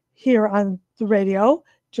hear on the radio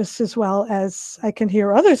just as well as I can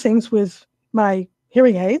hear other things with my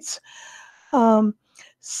hearing aids.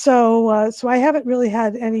 So I haven't really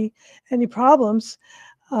had any problems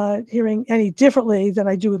hearing any differently than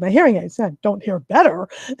I do with my hearing aids. I don't hear better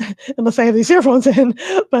unless I have these earphones in,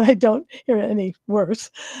 but I don't hear any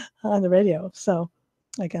worse on the radio. So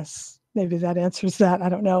I guess maybe that answers that. I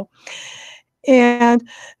don't know. And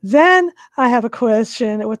then I have a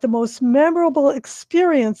question with the most memorable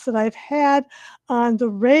experience that I've had on the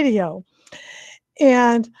radio.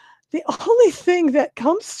 And the only thing that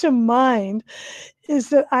comes to mind is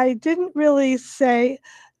that I didn't really say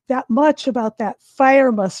that much about that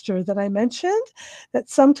fire muster that I mentioned, that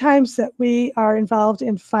sometimes that we are involved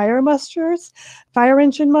in fire musters, fire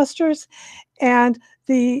engine musters. And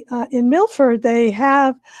in Milford, they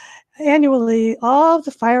have annually all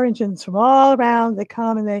the fire engines from all around. They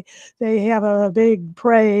come and they have a big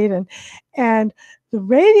parade, and the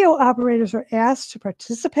radio operators are asked to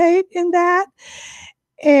participate in that.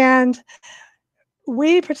 And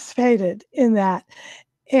we participated in that.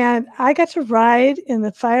 And I got to ride in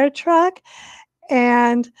the fire truck.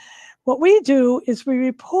 And what we do is we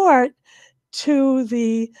report to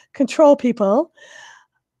the control people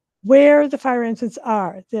where the fire engines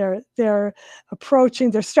are. They're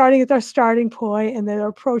approaching, they're starting at their starting point, and they're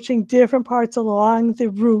approaching different parts along the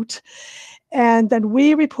route. And then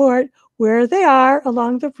we report where they are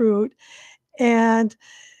along the route, and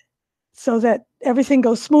so that everything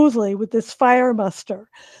goes smoothly with this fire muster.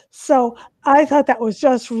 So I thought that was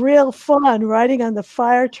just real fun, riding on the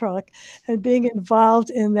fire truck and being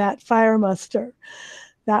involved in that fire muster.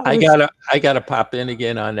 That was, I gotta pop in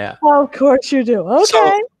again on that. oh, of course you do. Okay.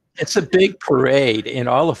 So it's a big parade, and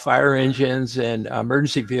all the fire engines and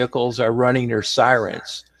emergency vehicles are running their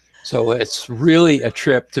sirens. So it's really a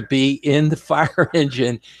trip to be in the fire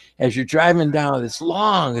engine as you're driving down. It's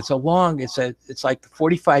long. It's like a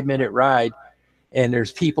 45-minute ride, and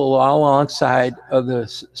there's people all alongside of the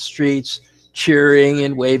streets cheering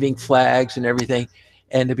and waving flags and everything.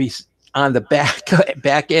 And to be on the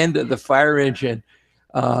back end of the fire engine,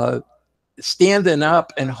 standing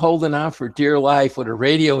up and holding on for dear life with a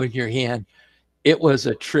radio in your hand, it was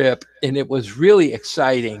a trip, and it was really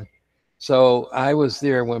exciting. So I was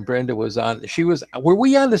there when Brenda was on. Were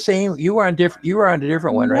we on the same? You were on a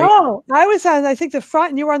different one, right? No, I was on, I think, the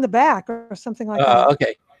front, and you were on the back or something like that.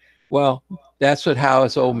 Okay. Well, that's how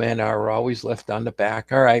us old men are. We're always left on the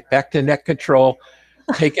back. All right, back to net control.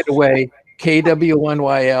 Take it away.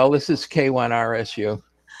 KW1YL. This is K1RSU.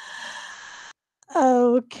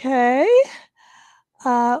 Okay.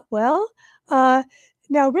 Well,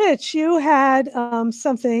 now, Rich, you had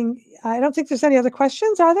something. I don't think there's any other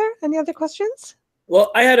questions. Are there any other questions?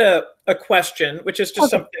 Well, I had a question, which is just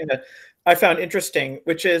something that I found interesting,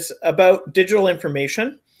 which is about digital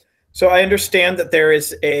information. So I understand that there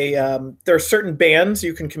are certain bands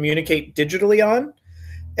you can communicate digitally on,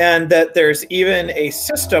 and that there's even a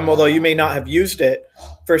system, although you may not have used it,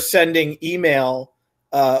 for sending email,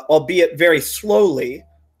 albeit very slowly,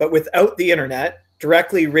 but without the internet,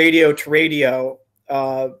 directly radio to radio,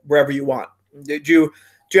 wherever you want. Do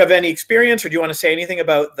you have any experience, or do you want to say anything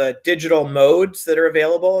about the digital modes that are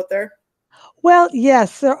available out there? Well,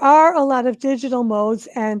 yes, there are a lot of digital modes,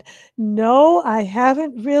 and no, I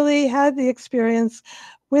haven't really had the experience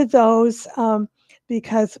with those,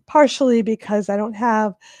 partially because I don't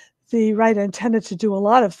have the right antenna to do a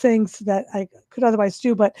lot of things that I could otherwise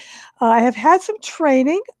do. But I have had some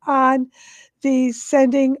training on the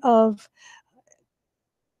sending of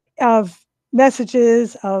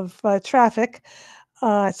messages, of traffic.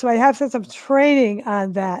 So I have had some training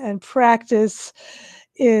on that and practice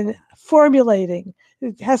in formulating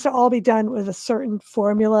it has to all be done with a certain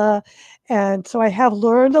formula. And so I have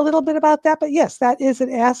learned a little bit about that. But yes, that is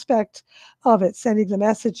an aspect of it, sending the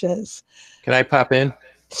messages. Can I pop in?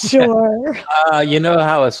 Sure. You know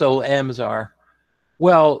how SOMs are.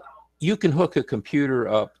 Well, you can hook a computer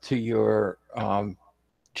up to your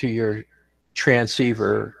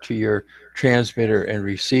transceiver, to your transmitter and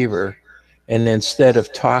receiver, and instead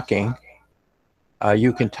of talking,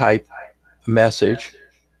 you can type a message,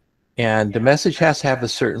 and the message has to have a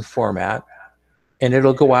certain format, and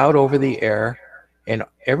it'll go out over the air, and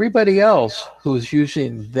everybody else who's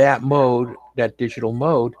using that mode, that digital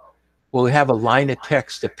mode, will have a line of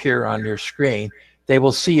text appear on your screen. They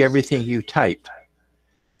will see everything you typed,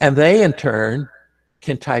 and they in turn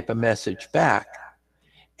can type a message back.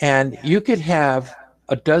 And you could have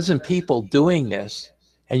a dozen people doing this,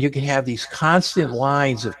 and you can have these constant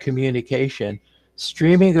lines of communication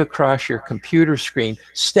streaming across your computer screen,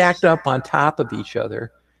 stacked up on top of each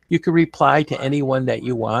other. You can reply to anyone that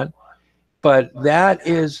you want, but that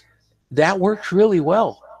works really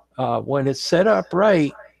well. When it's set up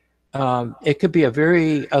right, it could be a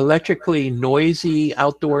very electrically noisy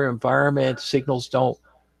outdoor environment. Signals don't,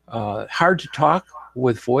 hard to talk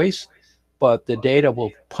with voice, but the data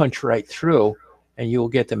will punch right through and you will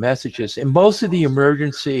get the messages. And most of the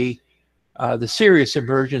emergency, the serious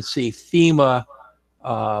emergency FEMA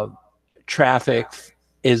traffic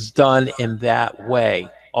is done in that way,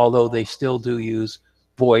 although they still do use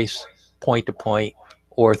voice, point to point,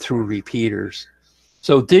 or through repeaters.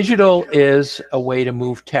 So digital is a way to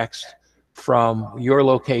move text from your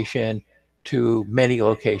location to many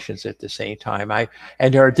locations at the same time.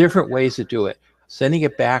 And there are different ways to do it. Sending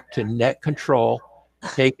it back to net control,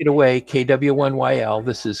 take it away, KW1YL.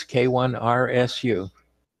 This is K1RSU.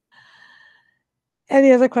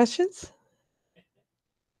 Any other questions?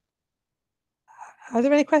 Are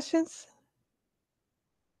there any questions?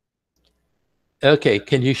 Okay,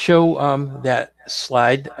 can you show that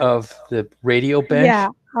slide of the radio bench? Yeah,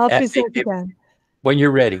 I'll present again. When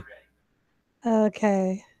you're ready.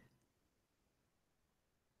 Okay.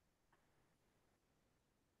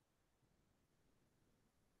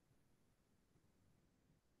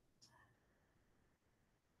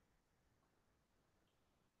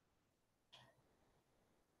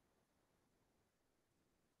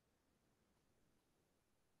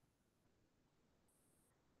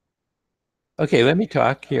 Okay, let me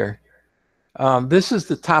talk here. This is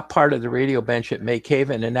the top part of the radio bench at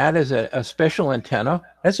MakeHaven, and that is a special antenna.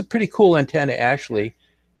 That's a pretty cool antenna, actually.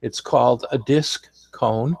 It's called a disc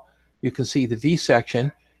cone. You can see the V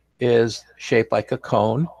section is shaped like a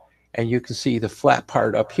cone, and you can see the flat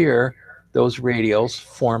part up here. Those radials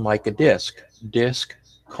form like a disc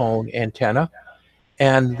cone antenna.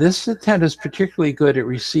 And this antenna is particularly good at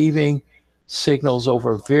receiving signals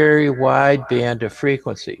over a very wide band of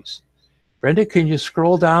frequencies. Brenda, can you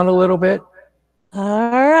scroll down a little bit? All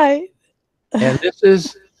right. And this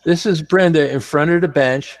is Brenda in front of the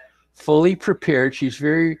bench, fully prepared. She's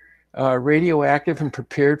very radioactive and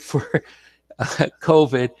prepared for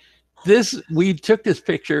COVID. We took this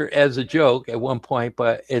picture as a joke at one point,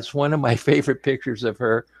 but it's one of my favorite pictures of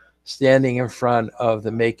her standing in front of the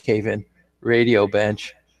MakeHaven radio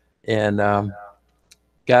bench, and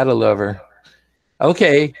gotta love her.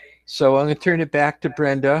 Okay, so I'm gonna turn it back to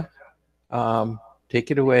Brenda. Take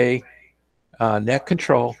it away. Net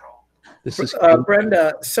control. This is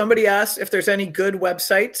Brenda. Somebody asked if there's any good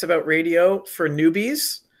websites about radio for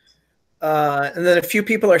newbies, and then a few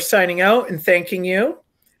people are signing out and thanking you.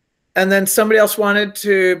 And then somebody else wanted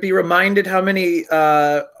to be reminded how many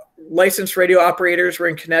licensed radio operators were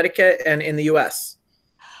in Connecticut and in the U.S.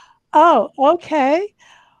 Oh, okay.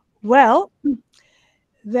 Well,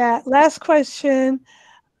 that last question,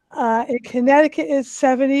 in Connecticut is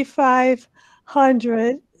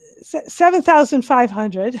 7,500,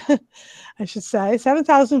 I should say,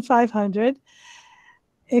 7,500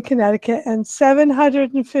 in Connecticut, and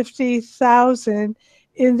 750,000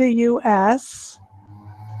 in the U.S.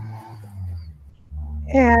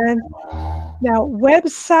 And now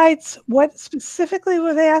websites, what specifically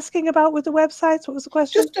were they asking about with the websites? What was the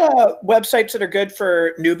question? Just websites that are good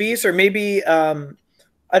for newbies, or maybe,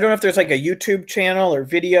 I don't know if there's like a YouTube channel or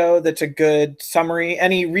video that's a good summary,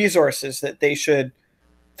 any resources that they should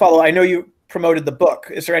follow. I know you promoted the book.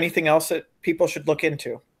 Is there anything else that people should look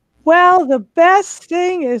into? Well, the best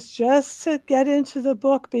thing is just to get into the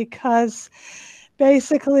book, because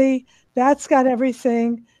basically that's got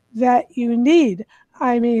everything that you need.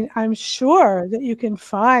 I mean, I'm sure that you can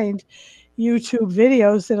find YouTube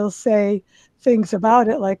videos that'll say things about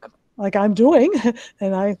it like I'm doing,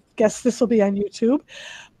 and I guess this will be on YouTube.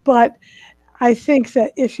 But I think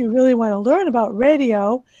that if you really want to learn about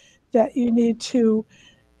radio, that you need to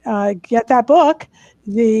get that book,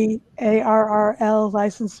 the ARRL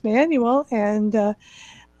License Manual, and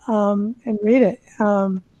read it.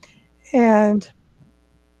 And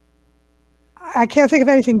I can't think of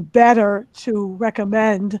anything better to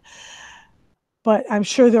recommend, but I'm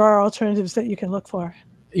sure there are alternatives that you can look for.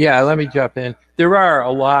 Yeah, let me jump in. There are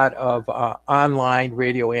a lot of online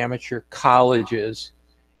radio amateur colleges,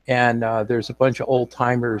 and there's a bunch of old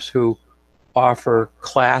timers who offer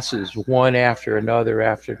classes one after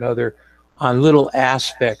another on little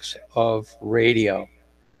aspects of radio.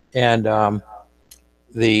 And I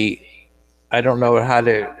don't know how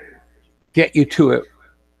to get you to it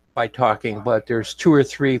by talking, but there's 2 or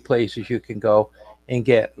 3 places you can go and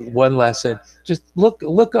get one lesson. Just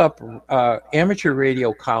look up Amateur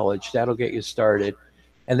Radio College. That'll get you started.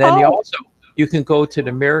 And then you can go to the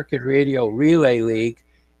American Radio Relay League,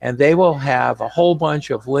 and they will have a whole bunch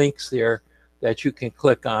of links there that you can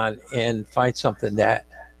click on and find something that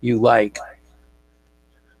you like.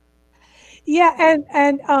 Yeah,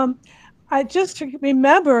 and I just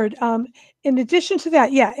remembered, in addition to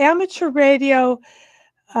that, Amateur Radio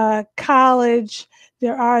College,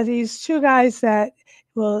 there are these 2 guys that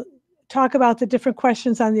will talk about the different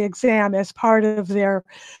questions on the exam as part of their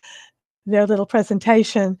little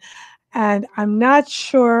presentation. And I'm not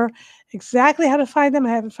sure exactly how to find them. I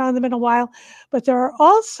haven't found them in a while. But there are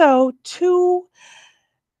also 2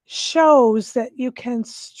 shows that you can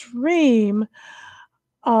stream.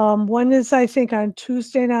 One is, I think, on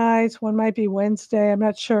Tuesday nights. One might be Wednesday. I'm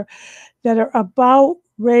not sure. That are about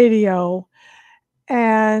radio.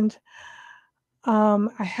 And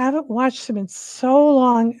I haven't watched them in so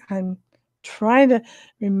long. I'm trying to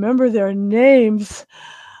remember their names.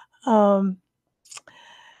 And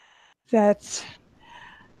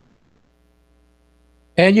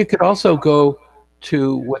you could also go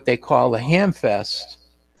to what they call the Ham Fest,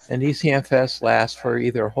 and these Ham Fests last for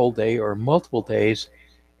either a whole day or multiple days,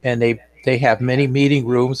 and they have many meeting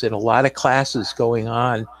rooms and a lot of classes going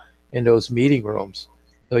on in those meeting rooms.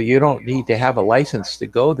 So you don't need to have a license to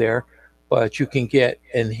go there, but you can get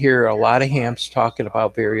and hear a lot of hams talking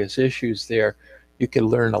about various issues there. You can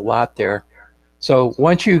learn a lot there. So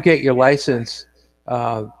once you get your license,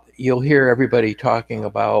 you'll hear everybody talking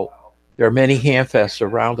about, there are many ham fests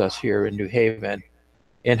around us here in New Haven.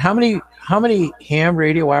 And how many ham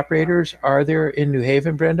radio operators are there in New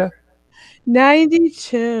Haven, Brenda?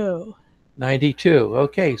 92. 92.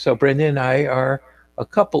 Okay, so Brenda and I are a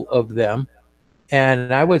couple of them.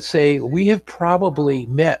 And I would say we have probably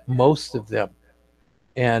met most of them.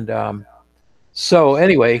 And so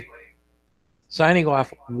anyway, signing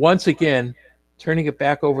off once again, turning it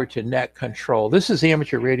back over to net control. This is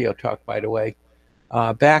Amateur Radio Talk, by the way.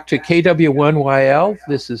 Back to KW1YL.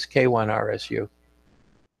 This is K1RSU.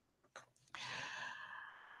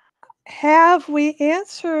 Have we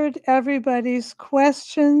answered everybody's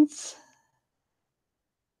questions?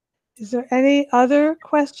 Is there any other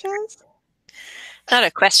questions? Not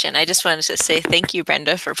a question. I just wanted to say thank you,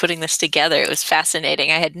 Brenda, for putting this together. It was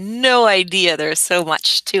fascinating. I had no idea there was so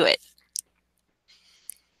much to it.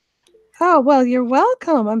 Oh, well, you're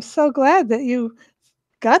welcome. I'm so glad that you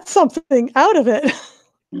got something out of it.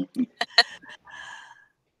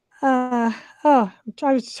 I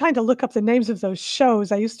was trying to look up the names of those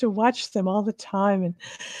shows. I used to watch them all the time,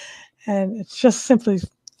 and it just simply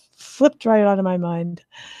flipped right out of my mind.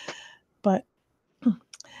 But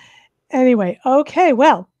anyway, okay,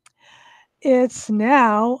 well, it's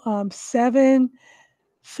now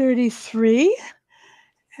 7:33,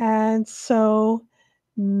 and so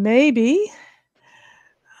maybe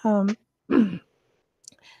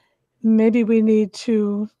maybe we need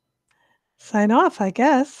to sign off, I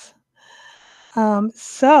guess. In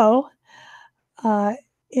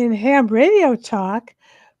Ham Radio Talk,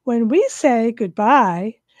 when we say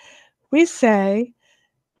goodbye, we say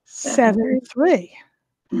 7-3.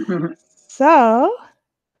 So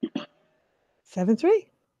 7-3.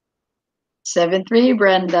 7-3,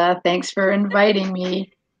 Brenda. Thanks for inviting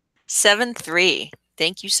me. 7-3.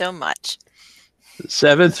 Thank you so much.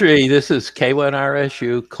 7-3. This is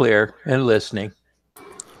K1RSU, clear and listening.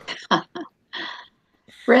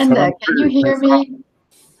 Brenda, can you hear me?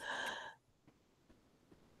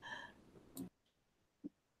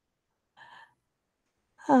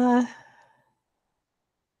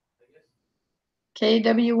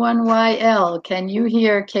 KW1YL, can you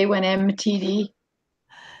hear K1MTD?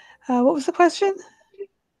 What was the question?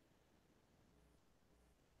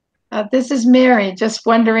 This is Mary, just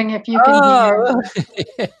wondering if you can hear.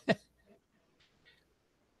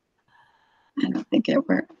 I don't think it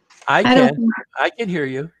worked. I can hear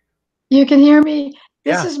you. You can hear me?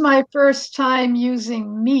 This Yeah. is my first time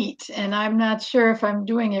using Meet, and I'm not sure if I'm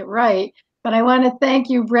doing it right, but I want to thank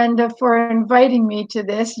you, Brenda, for inviting me to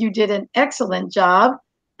this. You did an excellent job,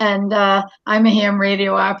 and I'm a ham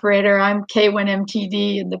radio operator. I'm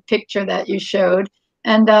K1MTD in the picture that you showed,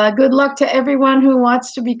 and good luck to everyone who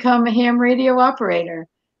wants to become a ham radio operator.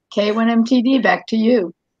 K1MTD, back to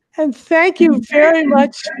you. And thank you very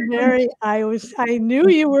much, Mary. I knew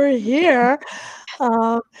you were here.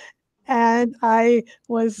 And I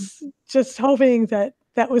was just hoping that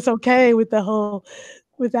that was okay with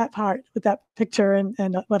with that part, with that picture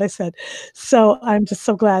and what I said. So I'm just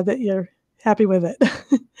so glad that you're happy with it.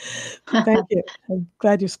 Thank you. I'm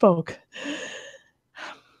glad you spoke.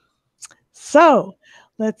 So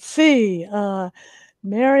let's see,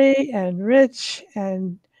 Mary and Rich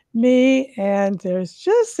and me, and there's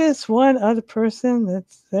just this one other person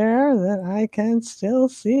that's there that I can still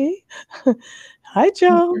see. Hi,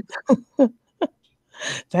 Joe.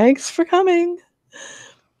 Thanks for coming.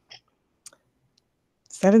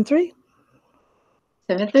 7-3.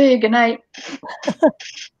 7-3, good night.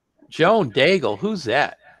 Joan Daigle, who's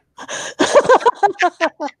that?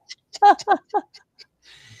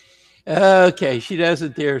 Okay, she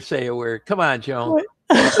doesn't dare say a word. Come on, Joan.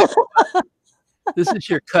 This is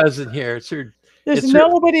your cousin here. There's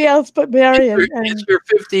nobody else but Mary. It's your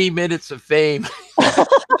 15 minutes of fame.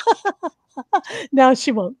 No,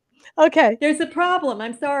 she won't. Okay. There's a problem.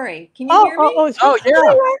 I'm sorry. Can you hear me? Oh,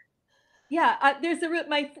 yeah. Yeah, there's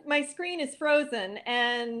my screen is frozen,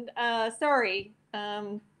 and sorry.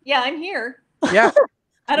 Yeah, I'm here. Yeah.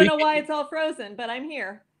 I don't know why it's all frozen, but I'm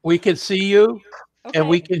here. We can see you, and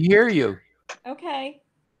we can hear you. Okay.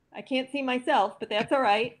 I can't see myself, but that's all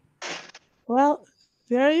right. Well,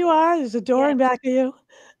 there you are. There's a door in back of you.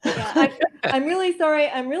 Yeah, I'm really sorry.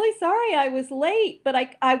 I'm really sorry I was late, but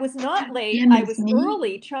I was not late. I was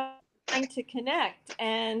early trying to connect,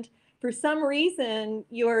 and for some reason,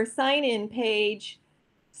 your sign-in page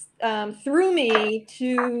threw me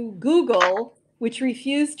to Google, which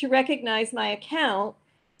refused to recognize my account.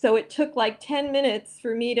 So it took like 10 minutes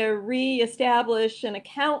for me to reestablish an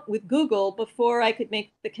account with Google before I could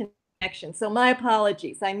make the connection. So my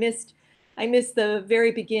apologies. I missed the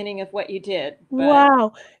very beginning of what you did. But...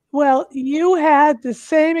 Wow. Well, you had the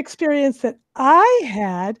same experience that I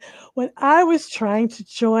had when I was trying to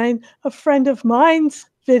join a friend of mine's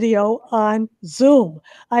video on Zoom.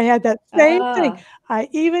 I had that same thing. I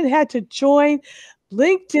even had to join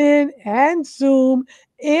LinkedIn and Zoom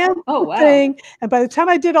and thing. And by the time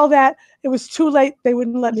I did all that, it was too late. They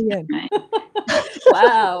wouldn't let me in.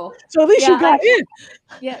 Wow. So at least you got in.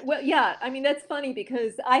 Yeah. Well, yeah. I mean, that's funny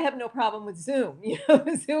because I have no problem with Zoom. You know,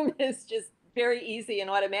 Zoom is just very easy and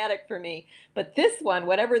automatic for me. But this one,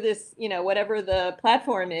 whatever the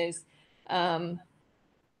platform is,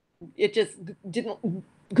 it just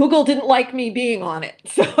Google didn't like me being on it.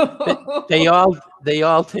 So they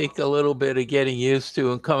all take a little bit of getting used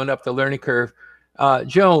to and coming up the learning curve.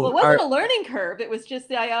 Joan, well, it wasn't a learning curve. It was just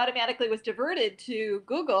that I automatically was diverted to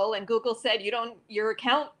Google, and Google said, your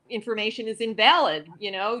account information is invalid.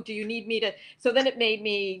 Do you need me to? So then it made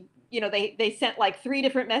me, they sent like 3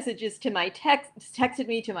 different messages to my texted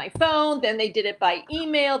me to my phone. Then they did it by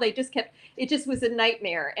email. It just was a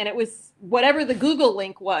nightmare. And it was whatever the Google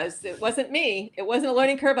link was. It wasn't me. It wasn't a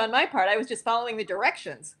learning curve on my part. I was just following the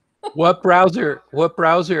directions. What browser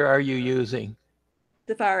are you using?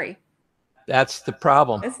 Safari. That's the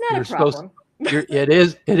problem. It's not a problem. It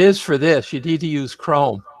is for this. You need to use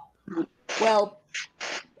Chrome. Well,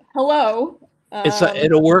 hello.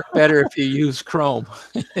 It'll work better if you use Chrome.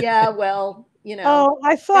 Yeah, well, Oh,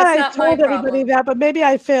 I thought I told everybody that, but maybe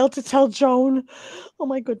I failed to tell Joan. Oh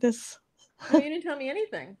my goodness. No, you didn't tell me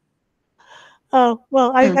anything. Oh,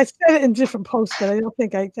 well, I said it in different posts, but I don't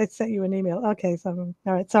think I sent you an email. Okay, so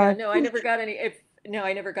all right, sorry. Yeah, no, I never got any. No,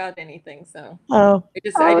 I never got anything. So I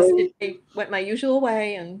went my usual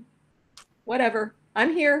way, and whatever.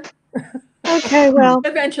 I'm here. Okay, well,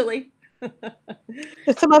 eventually.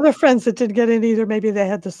 There's some other friends that didn't get in either. Maybe they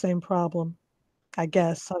had the same problem. I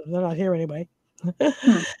guess they're not here anyway.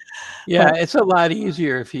 Yeah, it's a lot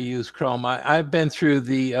easier if you use Chrome. I've been through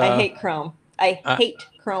the. I hate Chrome. I hate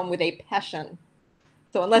Chrome with a passion.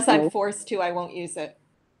 So unless I'm forced to, I won't use it.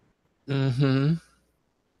 Mm-hmm.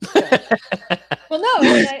 Well, no,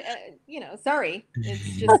 I mean, sorry.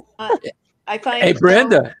 It's just not, I find. Hey,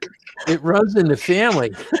 Brenda, it runs in the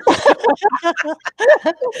family.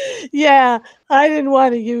 Yeah, I didn't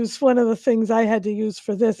want to use one of the things I had to use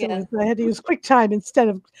for this. Yeah. I had to use QuickTime instead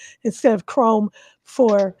of Chrome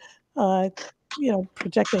for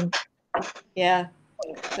projecting. Yeah.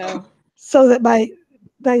 So that my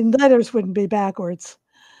letters wouldn't be backwards.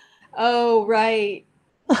 Oh, right.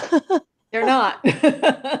 They're not.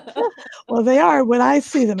 Well, they are when I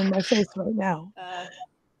see them in my face right now.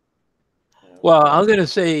 Well, I'm going to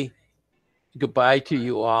say goodbye to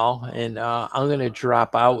you all, and I'm going to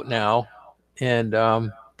drop out now. And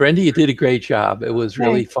Brenda, you did a great job. It was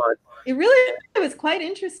really fun. It really was quite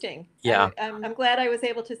interesting. Yeah. I'm glad I was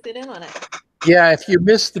able to sit in on it. Yeah, if you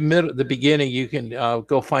missed the beginning, you can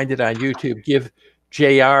go find it on YouTube. Give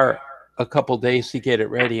JR a couple days to get it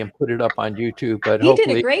ready and put it up on YouTube. But he did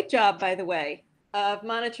a great job, by the way, of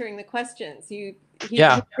monitoring the questions. He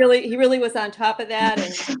really was on top of that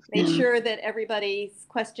and made sure that everybody's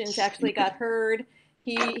questions actually got heard.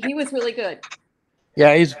 He was really good.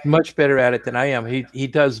 Yeah, he's much better at it than I am. He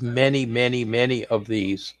does many of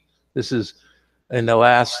these. This is in the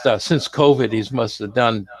last since COVID, he must have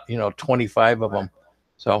done 25 of them.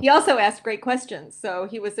 So he also asked great questions, so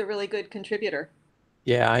he was a really good contributor.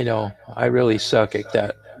 Yeah, I know. I really suck at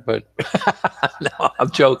that, but no, I'm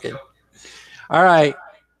joking. All right,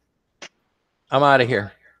 I'm out of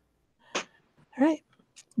here. All right.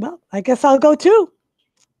 Well, I guess I'll go too.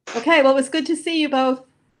 Okay. Well, it was good to see you both.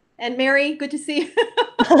 And Mary, good to see you.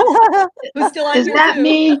 Who's still on Is here that too?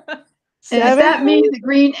 me? Is that me, the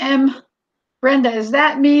green M? Brenda, is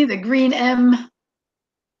that me, the green M?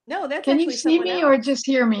 No, that's Can you actually see someone me else. or just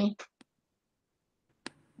hear me?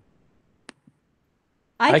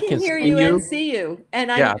 I can hear you and see you. And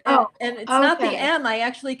yeah. and it's not the M. I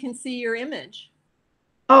actually can see your image.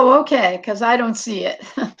 Oh, okay, because I don't see it.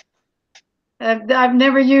 I've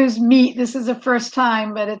never used Meet. This is the first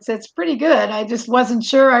time, but it's pretty good. I just wasn't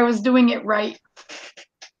sure I was doing it right.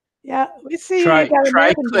 Yeah, we see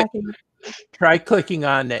Try clicking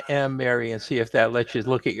on the M, Mary, and see if that lets you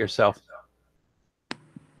look at yourself.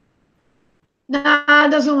 Nah,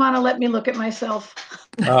 it doesn't want to let me look at myself.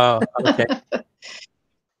 Oh, okay.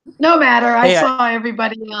 No matter. I saw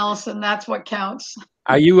everybody else, and that's what counts.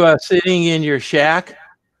 Are you sitting in your shack?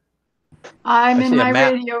 I'm in my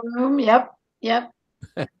radio room. Yep.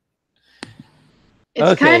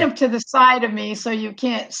 It's kind of to the side of me, so you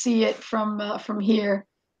can't see it from here.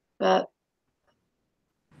 But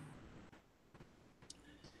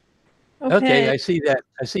okay, I see that.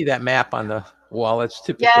 I see that map on the wall. That's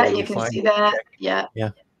typically you can see that. Yeah.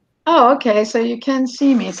 Yeah. Oh, okay. So you can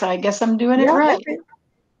see me. So I guess I'm doing it right.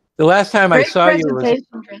 The last time I saw you was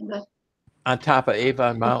Brenda. on top of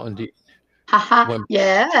Avon Mountain.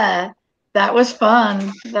 Yeah, that was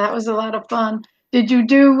fun. That was a lot of fun. Did you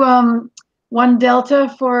do 1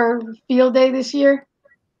 Delta for field day this year?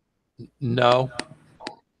 No.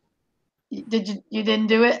 You didn't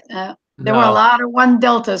do it? There were a lot of 1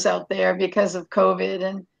 Deltas out there because of COVID,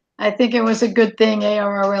 and I think it was a good thing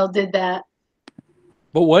ARRL did that.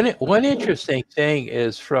 But one interesting thing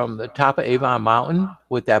is from the top of Avon Mountain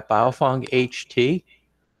with that Baofeng HT,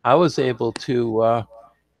 I was able to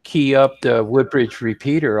key up the Woodbridge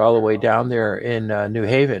repeater all the way down there in New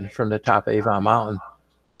Haven from the top of Avon Mountain.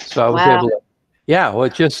 So I was able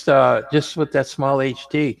to, just with that small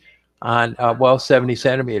HT on 70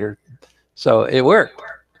 centimeter. So it worked.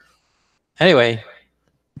 Anyway,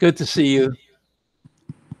 good to see you.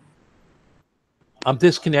 I'm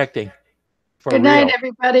disconnecting. Good night,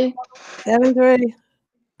 everybody. 7:30.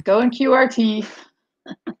 Go in QRT.